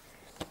F,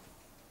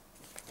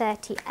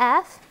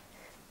 30F,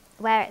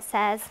 where it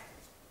says,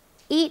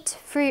 eat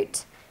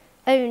fruit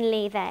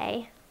only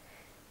they.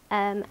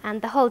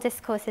 And the whole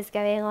discourse is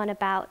going on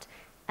about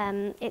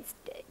it's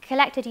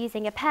collected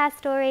using a pair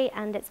story,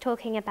 and it's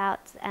talking about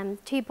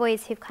 2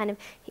 boys who've kind of,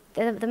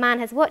 the man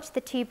has watched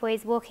the 2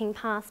 boys walking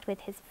past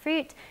with his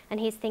fruit, and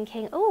he's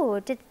thinking, oh,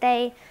 did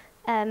they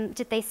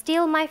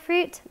steal my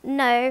fruit?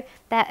 No,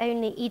 they're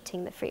only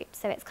eating the fruit.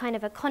 So it's kind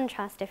of a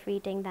contrastive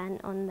reading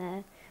then on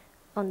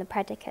the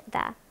predicate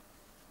there.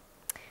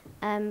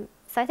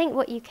 So I think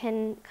what you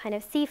can kind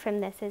of see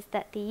from this is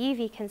that the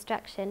UV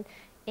construction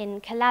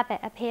in Kelabit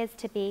appears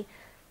to be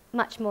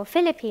much more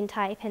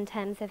Philippine-type in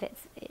terms of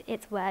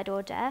its word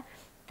order.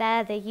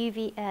 There, the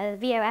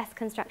VOS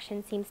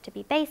construction seems to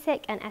be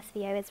basic, and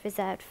SVO is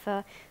reserved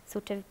for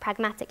sort of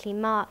pragmatically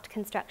marked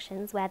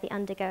constructions where the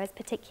undergo is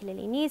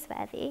particularly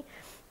newsworthy,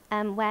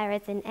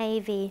 whereas in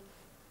AV,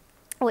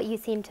 what you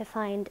seem to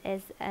find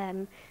is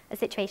a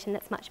situation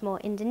that's much more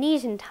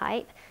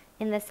Indonesian-type,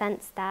 in the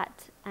sense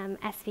that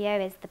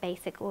SVO is the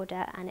basic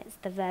order and it's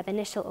the verb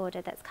initial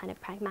order that's kind of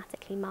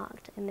pragmatically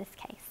marked in this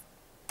case.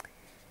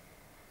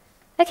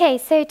 Okay,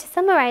 so to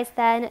summarize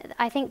then,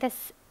 I think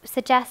this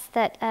suggests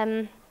that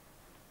the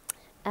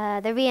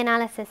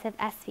reanalysis of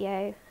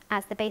SVO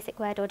as the basic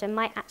word order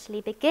might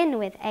actually begin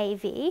with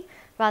AV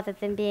rather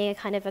than being a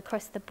kind of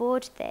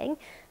across-the-board thing,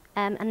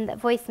 and that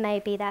voice may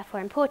be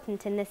therefore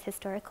important in this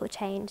historical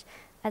change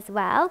as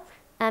well.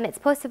 It's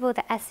possible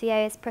that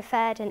SVO is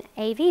preferred in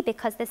AV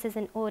because this is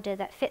an order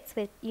that fits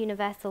with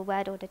universal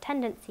word order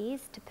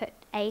tendencies, to put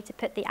A, to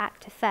put the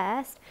actor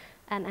first,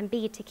 and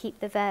B, to keep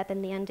the verb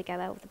and the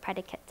undergoer or the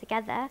predicate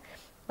together.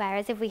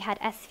 Whereas if we had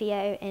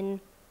SVO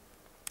in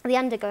the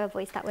undergoer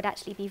voice, that would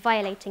actually be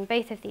violating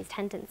both of these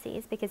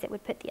tendencies because it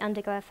would put the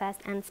undergoer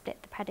first and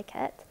split the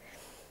predicate.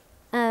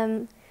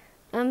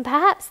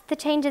 Perhaps the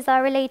changes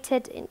are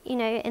related,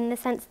 in the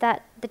sense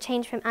that the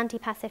change from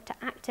antipassive to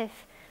active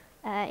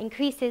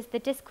increases the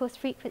discourse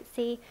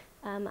frequency,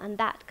 and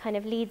that kind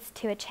of leads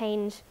to a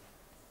change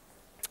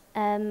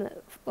or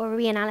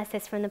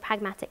reanalysis from the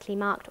pragmatically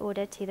marked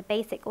order to the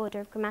basic order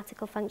of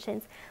grammatical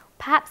functions.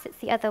 Perhaps it's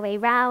the other way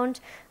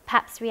round,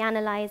 perhaps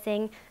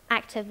reanalyzing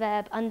actor,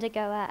 verb,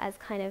 undergoer as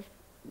kind of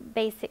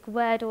basic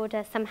word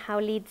order somehow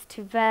leads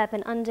to verb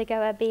and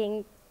undergoer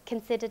being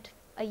considered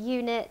a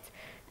unit,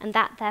 and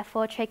that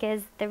therefore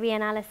triggers the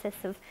reanalysis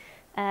of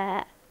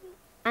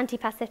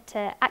antipassive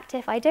to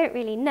active. I don't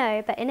really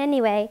know, but in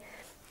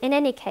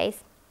any case,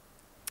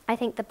 I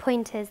think the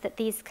point is that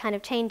these kind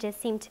of changes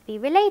seem to be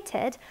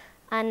related,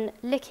 and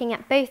looking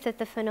at both of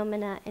the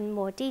phenomena in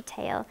more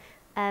detail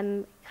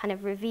kind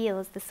of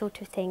reveals the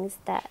sort of things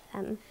that,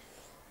 the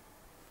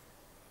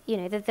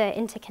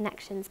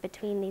interconnections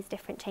between these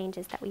different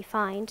changes that we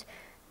find,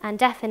 and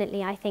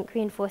definitely I think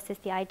reinforces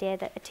the idea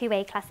that a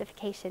two-way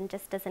classification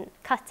just doesn't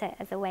cut it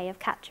as a way of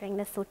capturing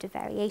this sort of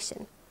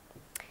variation.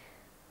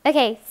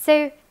 Okay,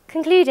 so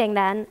concluding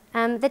then,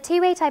 the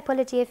two-way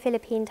typology of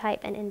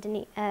Philippine-type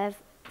and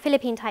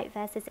Philippine-type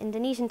versus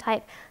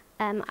Indonesian-type,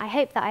 I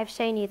hope that I've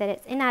shown you that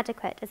it's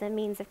inadequate as a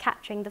means of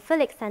capturing the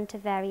full extent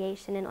of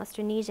variation in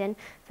Austronesian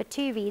for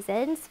two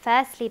reasons.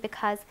 Firstly,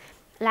 because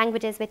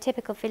languages with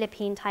typical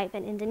Philippine-type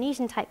and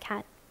Indonesian-type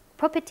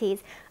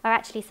properties are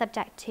actually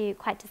subject to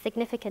quite a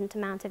significant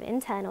amount of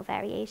internal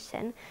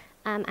variation.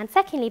 And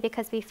secondly,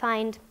 because we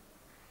find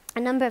a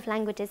number of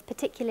languages,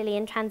 particularly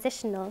in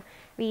transitional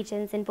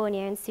regions in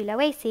Borneo and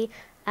Sulawesi,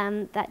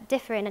 that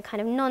differ in a kind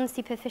of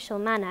non-superficial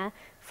manner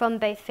from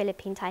both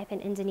Philippine-type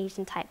and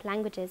Indonesian-type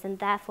languages, and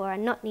therefore are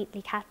not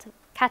neatly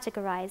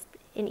categorized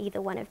in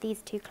either one of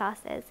these two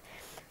classes.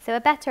 So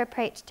a better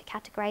approach to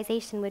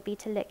categorization would be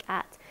to look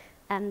at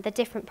the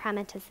different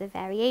parameters of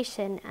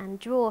variation and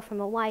draw from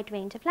a wide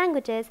range of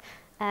languages,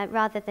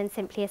 rather than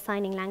simply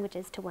assigning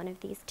languages to one of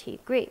these two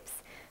groups.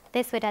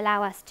 This would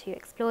allow us to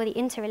explore the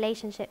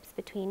interrelationships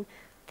between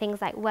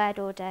things like word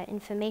order,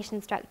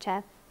 information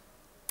structure,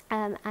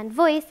 and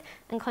voice,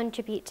 and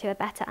contribute to a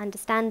better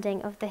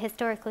understanding of the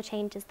historical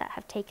changes that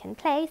have taken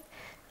place,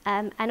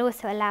 and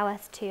also allow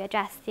us to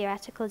address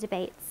theoretical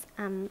debates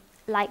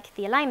like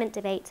the alignment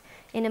debate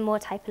in a more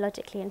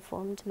typologically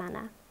informed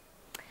manner.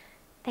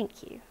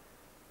 Thank you.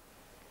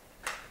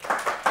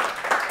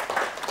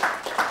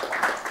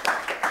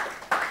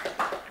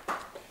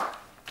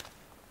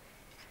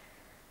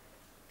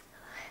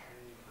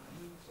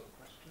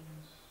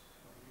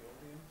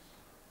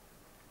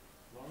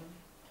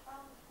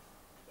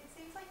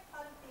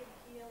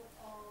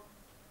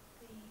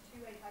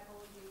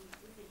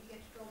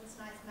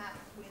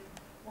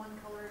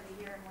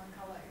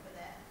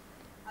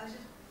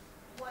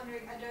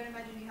 I don't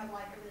imagine you have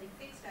like a really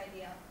fixed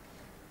idea,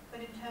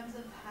 but in terms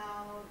of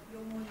how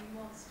your more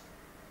nuanced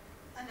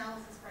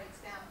analysis breaks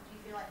down, do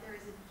you feel like there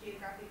is a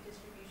geographic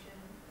distribution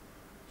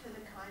to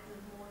the kinds of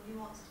more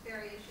nuanced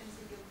variations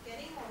that you're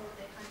getting, or are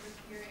they kind of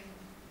appearing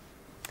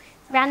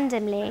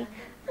randomly?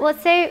 Well,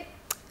 so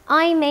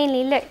I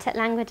mainly looked at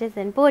languages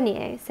in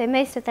Borneo, so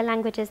most of the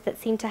languages that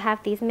seem to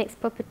have these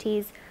mixed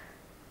properties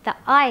that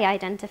I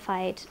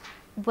identified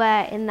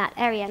were in that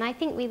area, and I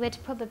think we would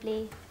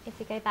probably, if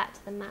we go back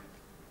to the map,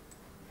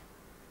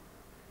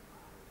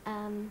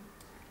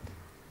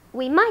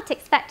 we might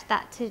expect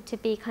that to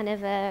be kind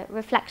of a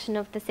reflection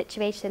of the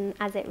situation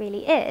as it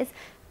really is,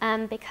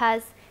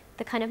 because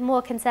the kind of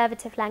more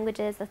conservative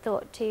languages are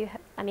thought to,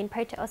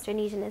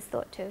 Proto-Austronesian is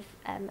thought to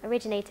have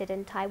originated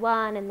in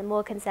Taiwan, and the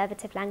more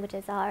conservative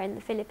languages are in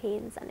the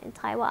Philippines and in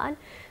Taiwan,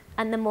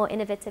 and the more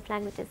innovative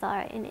languages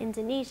are in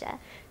Indonesia.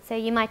 So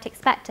you might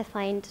expect to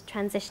find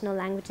transitional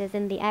languages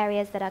in the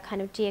areas that are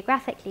kind of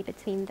geographically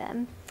between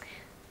them.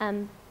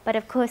 But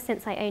of course,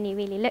 since I only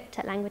really looked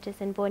at languages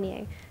in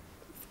Borneo,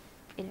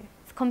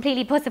 it's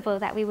completely possible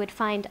that we would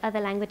find other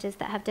languages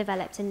that have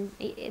developed, and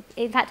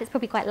in fact, it's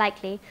probably quite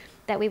likely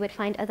that we would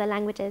find other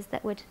languages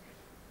that would,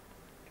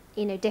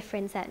 differ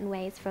in certain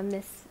ways from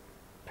this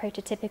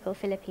prototypical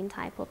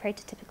Philippine-type or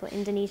prototypical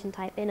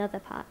Indonesian-type in other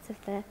parts of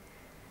the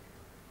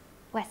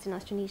Western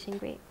Austronesian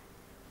group.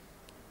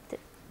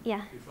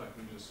 Yeah. If I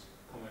can just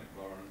comment,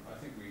 Lauren, I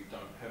think we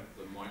don't have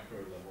the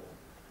micro-level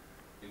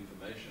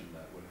information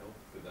that would help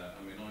with that.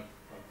 I mean, I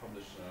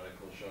published an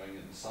article showing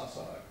in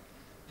SASA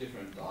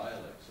different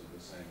dialects of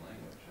the same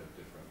language have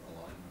different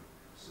alignment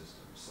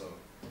systems. So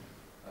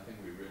I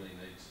think we really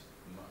need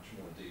much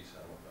more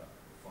detail about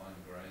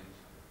fine-grained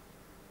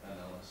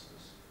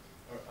analysis.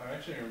 I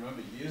actually remember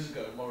years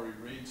ago, Laurie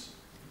Reed's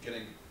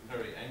getting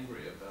very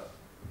angry about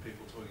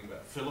people talking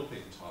about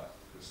Philippine-type,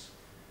 because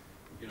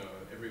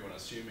everyone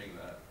assuming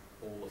that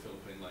all the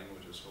Philippine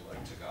languages were like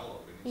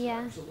Tagalog, and he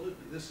said,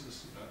 absolutely, this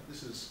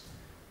is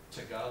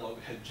Tagalog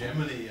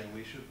hegemony, and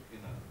we should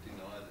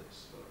deny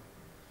this. So,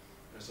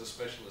 as a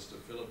specialist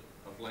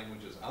of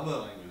languages, other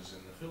languages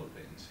in the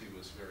Philippines, he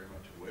was very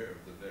much aware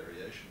of the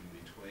variation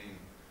between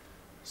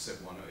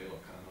Cebuano,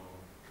 Ilocano,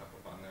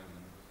 Kapapangan,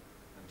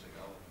 and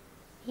Tagalog.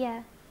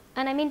 Yeah,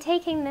 and I mean,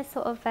 taking this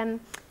sort of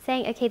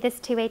saying, okay, this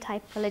two-way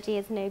typology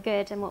is no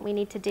good, and what we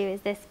need to do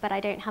is this, but I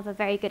don't have a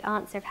very good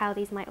answer of how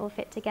these might all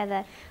fit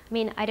together. I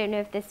mean, I don't know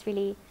if this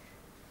really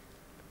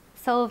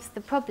solves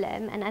the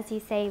problem, and as you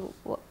say,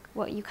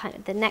 what you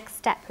the next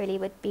step really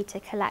would be to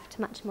collect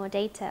much more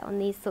data on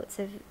these sorts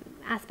of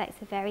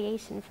aspects of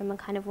variation from a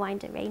kind of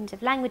wider range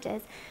of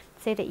languages,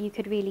 so that you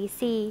could really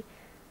see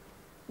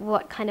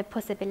what kind of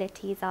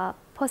possibilities are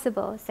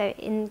possible. So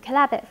in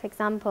Kelabit, for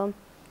example,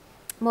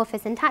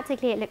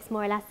 morphosyntactically it looks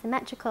more or less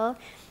symmetrical.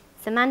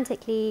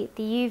 Semantically,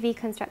 the UV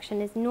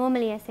construction is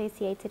normally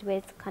associated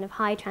with kind of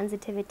high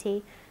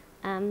transitivity,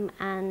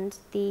 and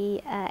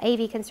the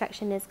AV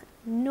construction is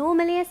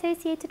normally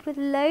associated with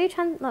low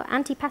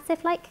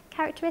anti-passive-like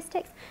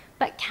characteristics,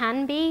 but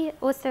can be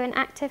also an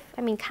active,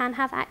 can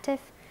have active,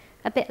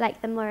 a bit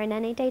like the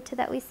Moronene data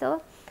that we saw.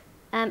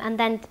 And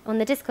then on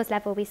the discourse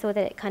level, we saw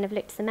that it kind of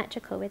looked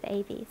symmetrical with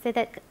AV. So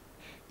that,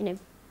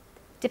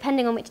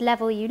 depending on which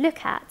level you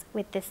look at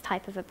with this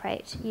type of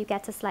approach, you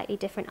get a slightly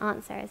different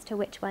answer as to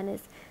which one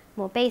is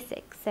more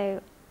basic.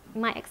 So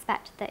you might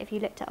expect that if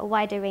you looked at a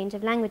wider range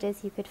of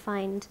languages, you could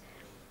find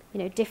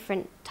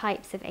different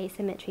types of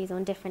asymmetries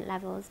on different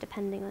levels,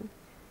 depending on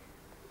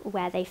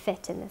where they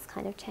fit in this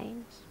kind of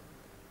change.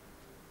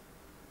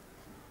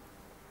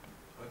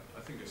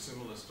 I think a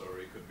similar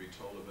story could be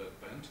told about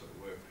Bantu,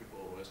 where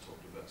people always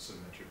talked about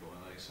symmetrical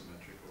and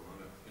asymmetrical,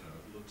 and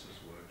Lutz's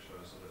work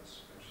shows that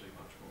it's actually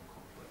much more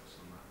complex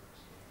than that.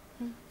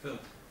 So. Phil,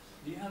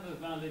 do you have a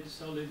valid,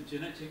 solid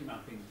genetic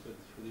mapping for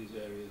these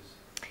areas?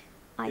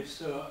 If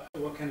so,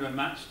 what kind of a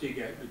match do you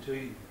get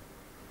between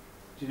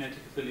genetic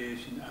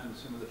affiliation and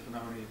some of the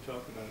phenomena you've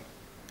talked about?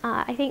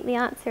 I think the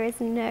answer is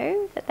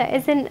no, that there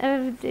isn't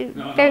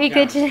a very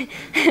good...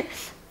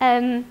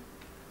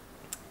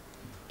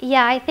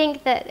 yeah, I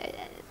think that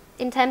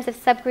in terms of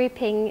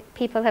subgrouping,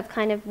 people have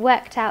kind of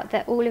worked out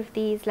that all of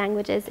these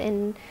languages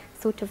in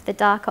sort of the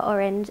darker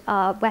orange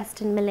are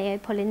Western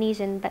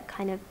Malayo-Polynesian, but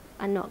kind of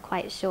are not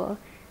quite sure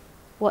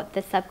what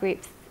the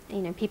subgroups,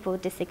 people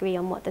disagree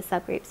on what the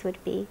subgroups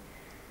would be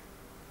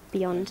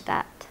beyond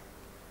that.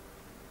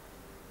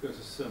 Because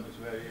there's so much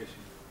variation.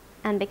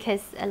 And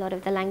because a lot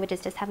of the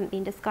languages just haven't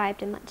been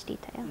described in much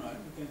detail. Right,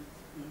 okay.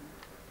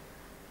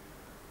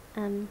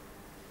 Yeah.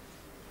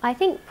 I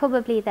think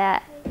probably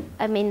that,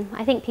 I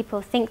think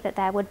people think that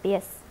there would be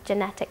a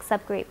genetic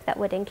subgroup that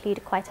would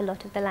include quite a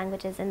lot of the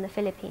languages in the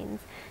Philippines,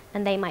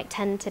 and they might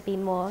tend to be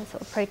more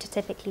sort of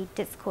prototypically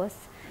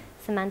discourse,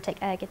 semantic,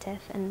 ergative,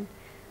 and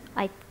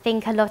I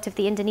think a lot of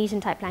the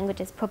Indonesian-type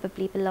languages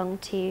probably belong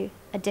to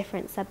a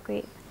different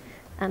subgroup.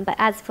 But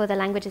as for the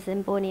languages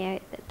in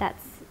Borneo,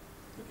 that's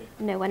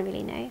no one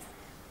really knows.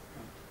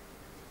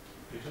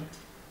 Peter?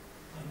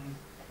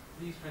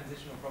 These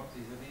transitional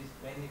properties, are these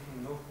mainly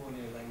from North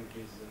Borneo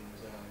languages and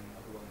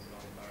other ones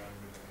along Baram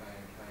River,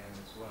 Kayan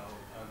as well?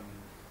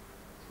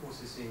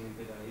 Also seeing in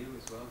Bidayu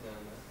as well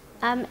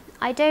down there?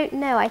 I don't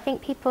know. I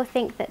think people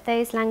think that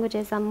those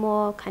languages are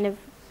more kind of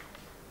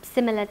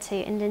similar to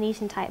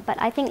Indonesian type,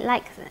 but I think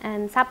like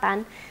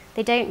Saban,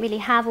 they don't really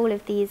have all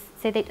of these,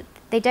 so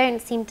they don't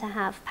seem to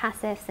have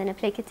passives and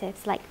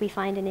applicatives like we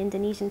find in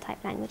Indonesian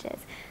type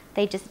languages.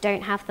 They just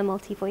don't have the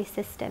multi-voice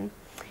system.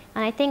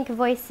 And I think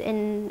voice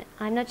in,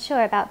 I'm not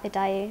sure about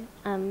Bidayu,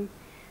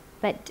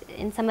 but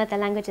in some of the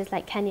languages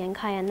like Kenya and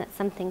Kayan, that's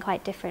something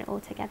quite different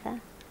altogether.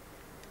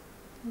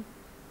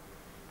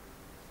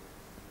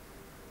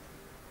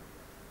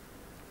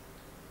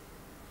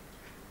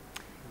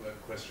 I have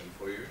a question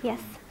for you. Yes.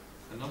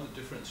 Another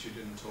difference you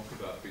didn't talk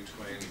about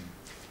between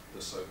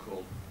the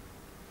so-called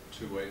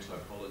two-way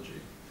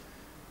typology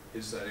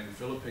is that in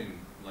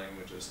Philippine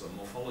languages, the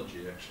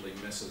morphology actually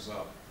messes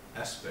up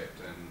aspect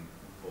and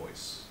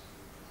voice.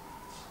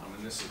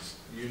 This is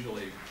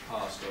usually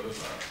passed over,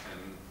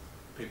 and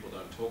people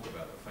don't talk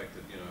about the fact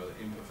that, you know, the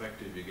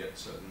imperfective you get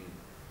certain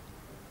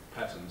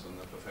patterns and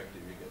the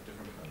perfective you get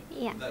different patterns.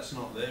 Yeah. That's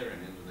not there in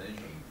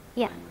Indonesian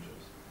Yeah.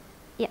 languages.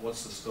 Yeah.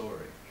 What's the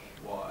story?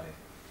 Why?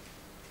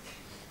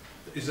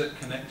 Is it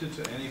connected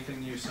to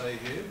anything you say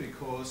here?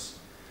 Because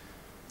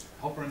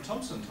Hopper and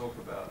Thompson talk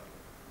about,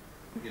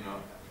 you know,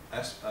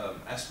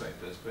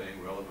 aspect as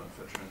being relevant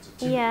for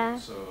transitivity. Yeah.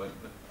 So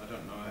I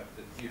don't know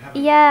if you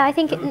haven't, Yeah, I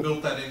think you haven't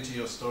built that into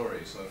your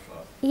story so far.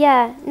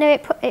 Yeah, no,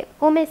 it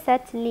almost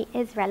certainly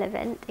is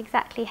relevant.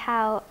 Exactly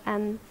how,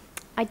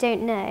 I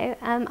don't know.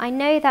 I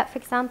know that, for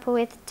example,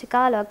 with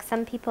Tagalog,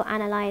 some people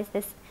analyse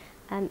this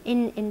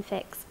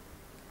infix,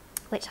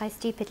 which I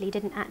stupidly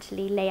didn't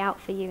actually lay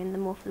out for you in the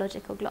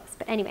morphological gloss.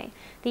 But anyway,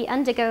 the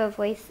undergoer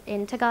voice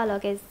in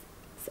Tagalog is,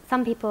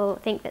 some people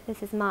think that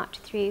this is marked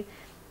through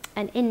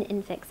an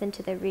infix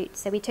into the root.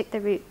 So we took the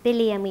root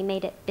Billy and we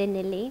made it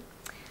Binili.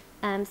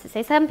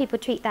 So some people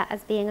treat that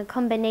as being a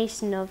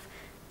combination of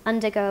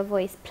undergoer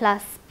voice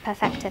plus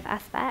perfective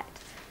aspect.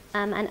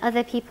 And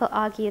other people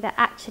argue that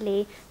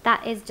actually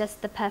that is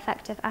just the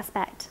perfective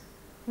aspect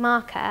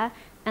marker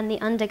and the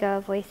undergoer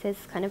voice is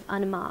kind of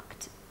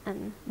unmarked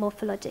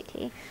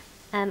morphologically.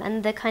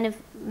 And the kind of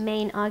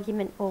main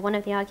argument, or one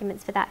of the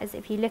arguments for that, is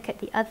if you look at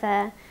the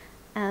other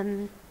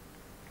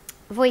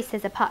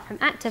voices apart from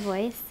active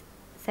voice,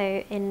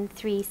 so in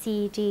 3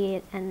 C, G,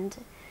 and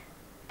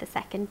the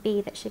second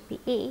B that should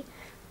be E,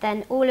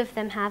 then all of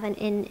them have an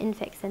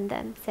infix in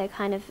them. So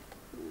kind of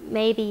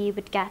maybe you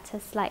would get a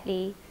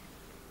slightly,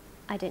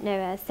 I don't know,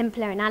 a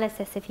simpler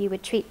analysis if you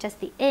would treat just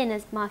the in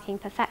as marking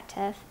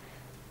perfective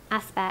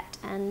aspect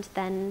and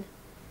then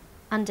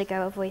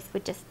undergoer voice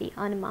would just be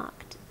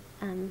unmarked.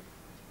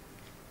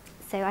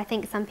 So I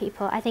think some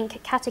people, I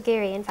think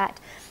Katagiri in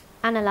fact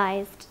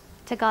analysed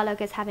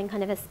Tagalog as having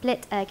kind of a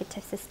split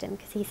ergative system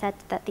because he said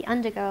that the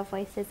undergoer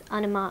voice is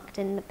unmarked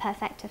in the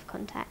perfective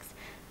context,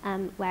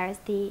 whereas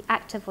the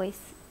active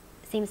voice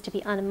seems to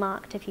be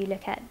unmarked if you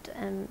look at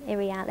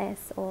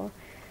irrealis or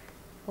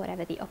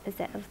whatever the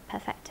opposite of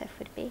perfective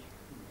would be.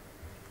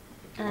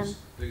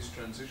 These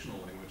transitional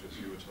languages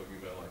you were talking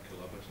about, like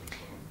Kelabit and so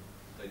on,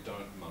 they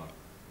don't mark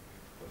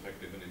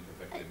perfective and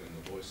imperfective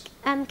in the voice.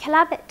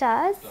 Kelabit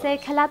does. So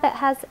Kelabit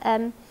has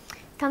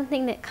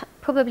something that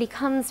probably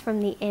comes from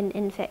the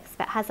infix,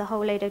 but has a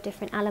whole load of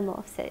different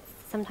allomorphs, so it's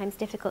sometimes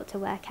difficult to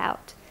work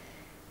out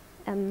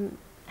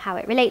how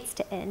it relates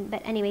to in.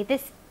 But anyway,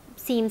 this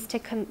seems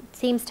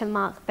to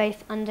mark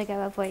both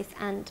undergoer voice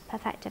and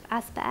perfective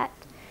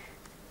aspect,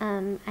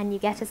 and you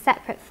get a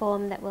separate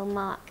form that will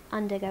mark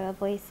undergoer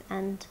voice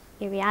and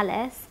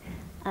irrealis,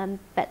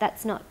 but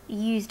that's not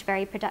used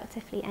very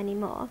productively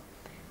anymore.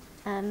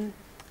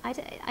 I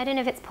don't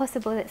know if it's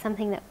possible that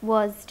something that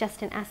was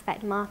just an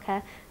aspect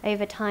marker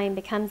over time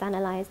becomes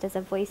analysed as a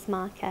voice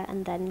marker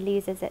and then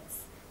loses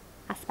its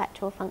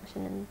aspectual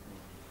function. And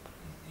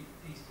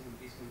Eastern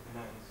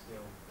Penang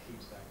still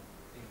keeps that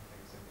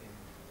infix of in.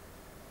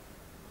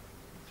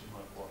 To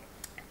mark what?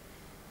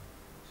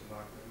 To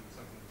mark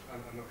something,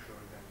 I'm not sure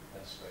exactly.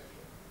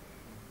 Aspectual.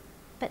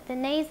 But the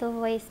nasal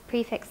voice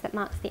prefix that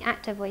marks the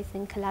active voice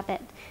in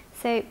Kelabit,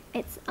 so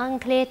it's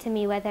unclear to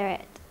me whether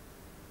it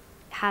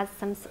has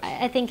some.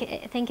 I think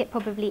it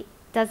probably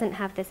doesn't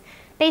have this.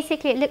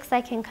 Basically, it looks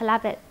like in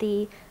Kelabit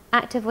the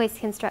active voice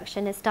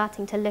construction is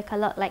starting to look a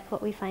lot like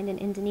what we find in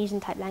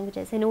Indonesian-type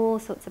languages in all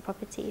sorts of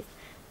properties,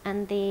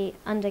 and the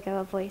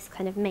undergoer voice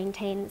kind of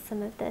maintains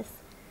some of this,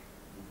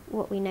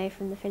 what we know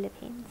from the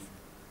Philippines.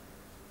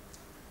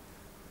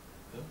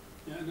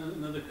 Yeah,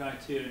 another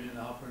criterion in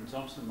the Hopper and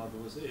Thompson model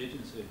was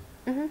agency,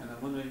 Mm-hmm. and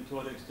I'm wondering to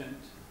what extent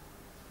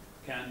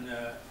can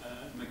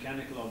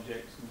mechanical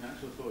objects and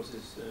natural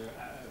forces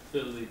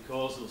fill the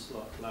causal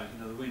slot, like,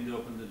 you know, the wind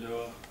opened the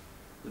door,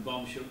 the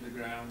bomb shook the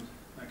ground,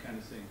 that kind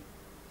of thing.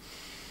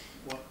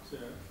 What?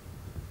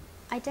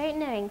 I don't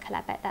know in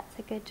Kelabit. That's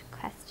a good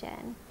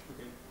question.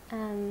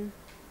 Okay.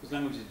 Because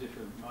language is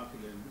different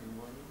markedly in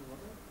what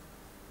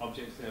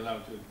objects they allow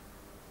to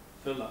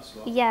fill that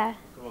slot. Yeah.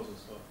 The causal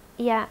slot.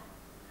 Yeah.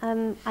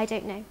 I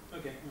don't know.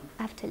 Okay.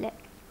 I have to look.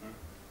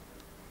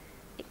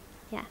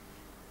 Yeah.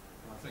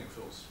 I think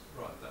Phil's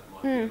right, that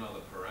might be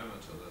another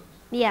parameter that,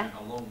 Yeah.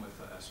 along with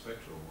the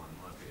aspectual one,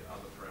 might be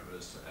other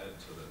parameters to add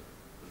to the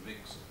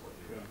mix of what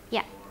you're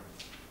Yeah. exploring.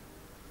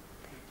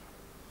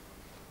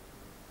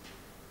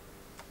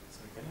 So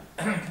can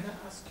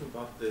I ask you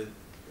about the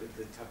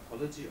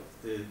typology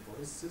of the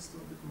voice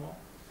system a bit more?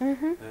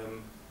 Mm-hmm.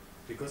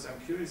 Because I'm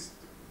curious.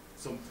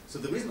 So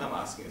the reason I'm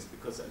asking is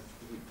because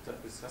we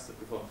discussed it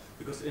before.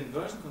 Because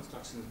inversion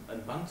construction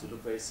and Bantu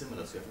look very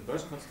similar. So you have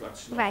inversion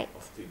construction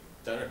of the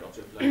direct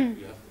object, like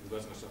you have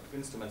inversion construction of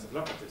instruments and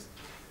locatives,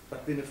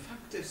 but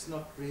benefactives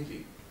not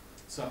really.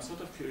 So I'm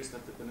sort of curious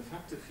that the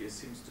benefactive here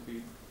seems to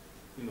be,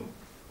 you know,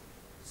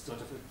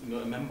 sort of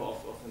a member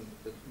of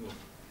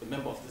a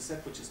member of the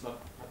set which is not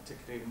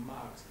particularly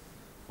marked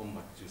from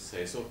what you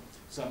say. So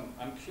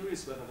I'm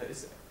curious whether there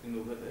is,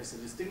 whether there is a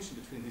distinction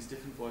between these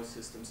different voice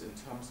systems in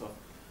terms of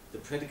the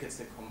predicates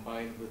they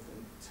combine with,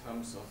 in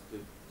terms of the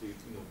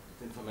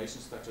information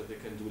structure they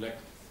can do. Like,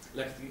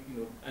 like the,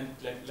 and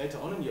like later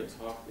on in your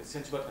talk,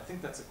 essentially, but I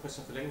think that's a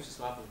question of the languages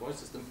rather than voice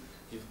system.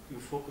 You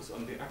focus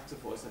on the active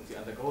voice and the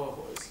undergoer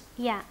voice.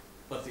 Yeah.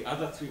 But the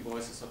other three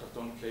voices sort of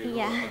don't play a role.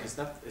 Yeah. But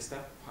is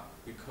that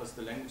because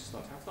the languages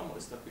don't have them, or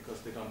is that because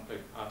they don't play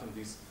part in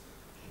these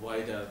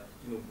wider,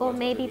 or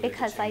maybe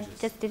because I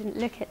just didn't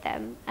look at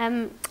them.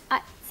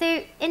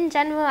 So in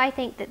general, I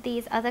think that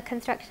these other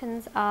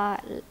constructions are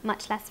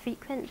much less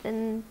frequent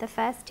than the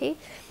first two.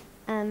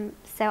 So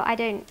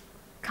I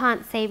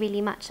can't say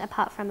really much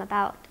apart from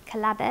about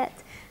Kelabit.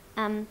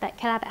 But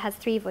Kelabit has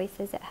three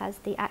voices. It has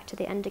the actor,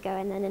 the undergoer,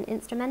 and then an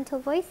instrumental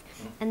voice.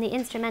 And the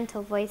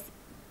instrumental voice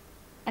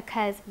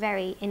occurs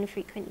very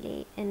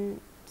infrequently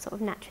in sort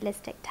of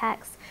naturalistic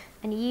texts.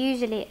 And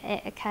usually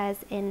it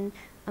occurs in,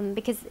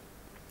 because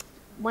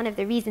one of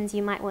the reasons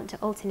you might want to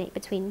alternate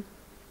between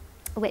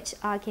which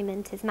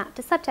argument is mapped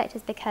to subject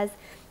is because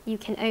you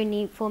can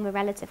only form a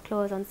relative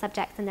clause on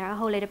subjects, and there are a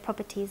whole load of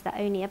properties that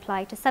only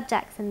apply to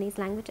subjects in these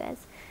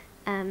languages.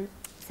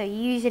 So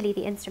usually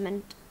the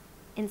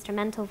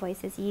instrumental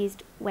voice is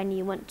used when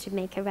you want to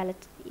make a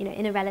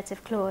in a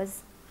relative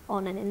clause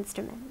on an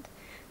instrument.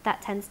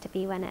 That tends to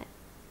be when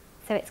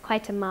so it's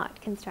quite a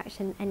marked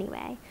construction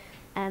anyway.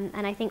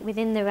 And I think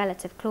within the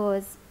relative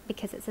clause,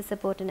 because it's a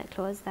subordinate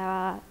clause, there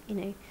are,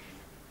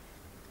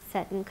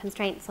 certain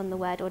constraints on the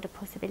word order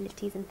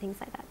possibilities and things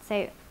like that. So,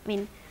 I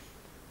mean,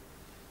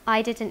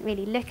 I didn't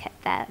really look at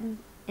them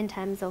in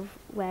terms of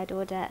word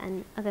order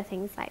and other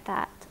things like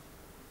that.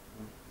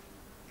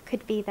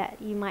 Could be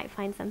that you might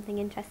find something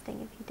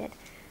interesting if you did.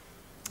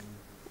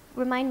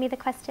 Remind me the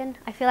question.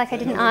 I feel like I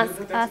didn't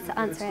answer it.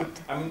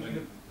 I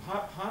mean,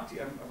 partly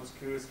I was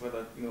curious whether,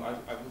 I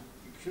would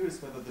be curious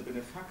whether the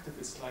benefactive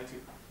is slightly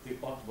the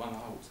odd one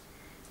out.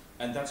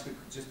 And that's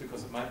just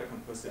because of my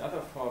background, because the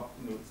other four,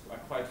 are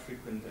quite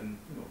frequent, and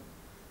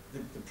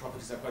the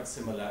properties are quite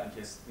similar. And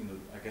yes,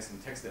 I guess in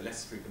text they're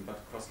less frequent, but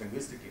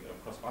cross-linguistically or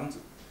cross-Bantu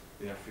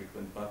they are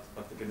frequent.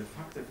 But the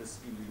benefactive is,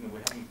 we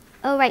haven't.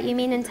 Oh right, you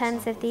mean in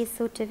terms of these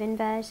sort of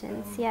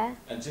inversions, yeah.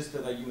 And just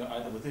whether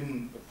either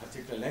within a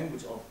particular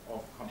language or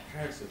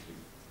comparatively,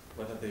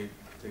 whether they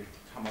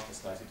come up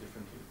slightly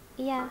differently.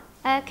 Yeah,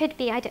 could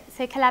be.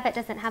 So Kelabit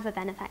doesn't have a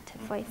benefactive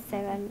voice, so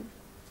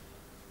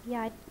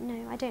yeah,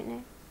 I don't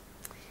know.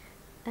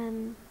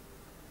 Yeah,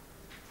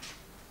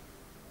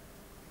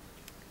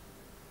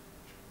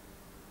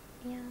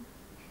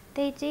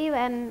 they do.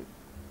 I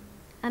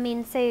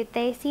mean, so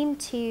they seem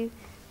to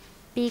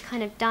be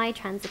kind of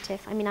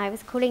ditransitive. I mean, I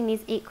was calling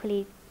these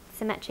equally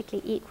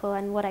symmetrically equal,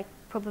 and what I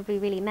probably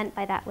really meant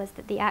by that was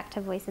that the actor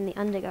voice and the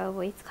undergoer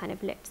voice kind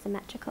of looked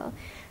symmetrical.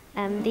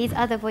 These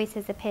other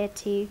voices appear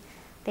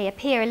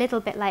a little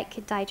bit like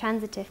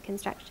ditransitive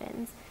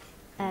constructions.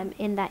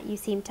 In that you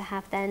seem to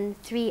have then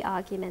three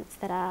arguments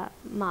that are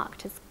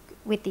marked as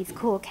with these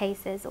core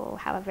cases, or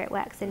however it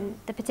works in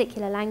the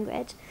particular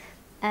language.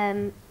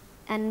 And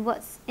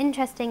what's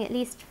interesting, at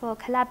least for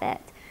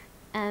Kelabit,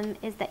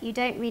 is that you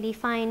don't really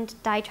find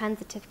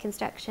ditransitive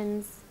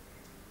constructions,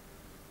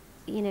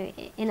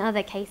 in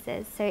other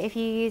cases. So if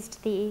you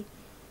used the,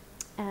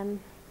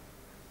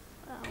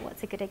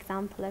 what's a good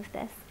example of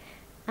this?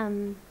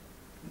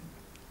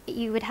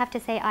 You would have to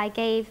say, I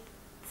gave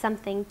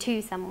something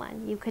to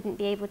someone. You wouldn't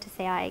be able to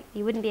say I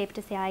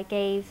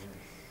gave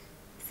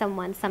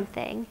someone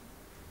something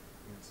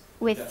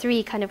with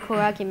three kind of core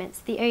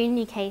arguments. The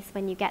only case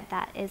when you get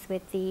that is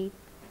with the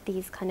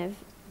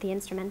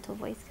instrumental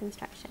voice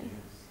construction.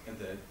 Yes. And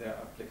there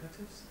are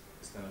applicatives?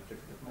 Is there an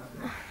applicative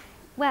method?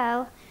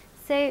 Well,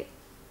 so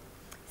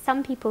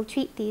some people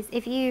treat these,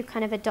 if you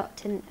kind of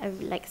adopt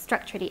a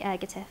structurally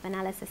ergative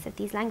analysis of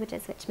these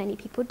languages, which many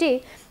people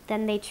do,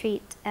 then they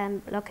treat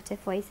locative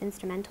voice,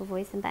 instrumental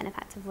voice, and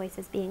benefactive voice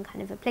as being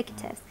kind of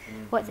applicatives.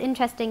 What's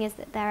interesting is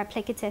that there are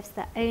applicatives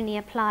that only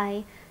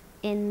apply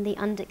in the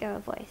undergoer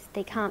voice.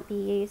 They can't be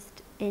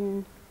used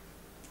in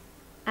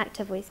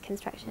active voice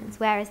constructions,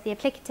 whereas the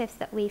applicatives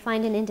that we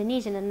find in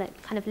Indonesian and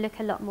that kind of look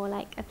a lot more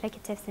like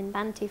applicatives in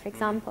Bantu, for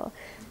example,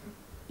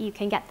 you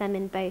can get them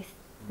in both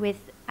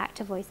with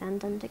active voice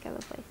and undergoer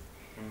voice.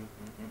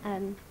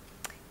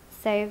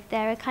 So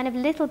they're a kind of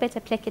little bit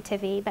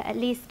applicative-y, but at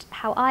least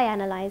how I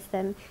analyze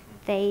them,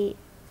 they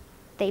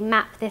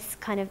map this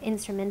kind of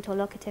instrument or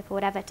locative or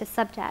whatever to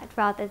subject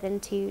rather than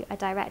to a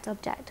direct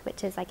object,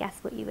 which is, I guess,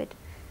 what you would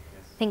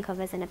think of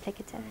as an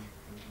applicative.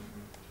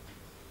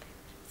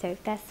 So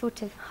they're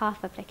sort of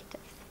half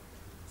applicatives,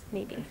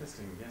 maybe.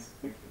 Interesting, yes,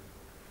 thank you.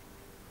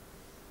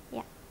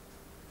 Yeah.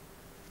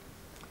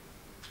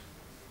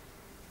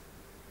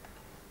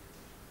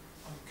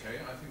 Okay,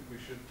 I think we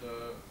should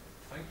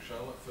thank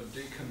Charlotte for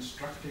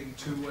deconstructing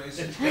two-way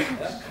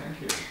syntax.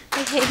 Thank you.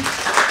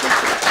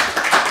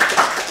 Thank you.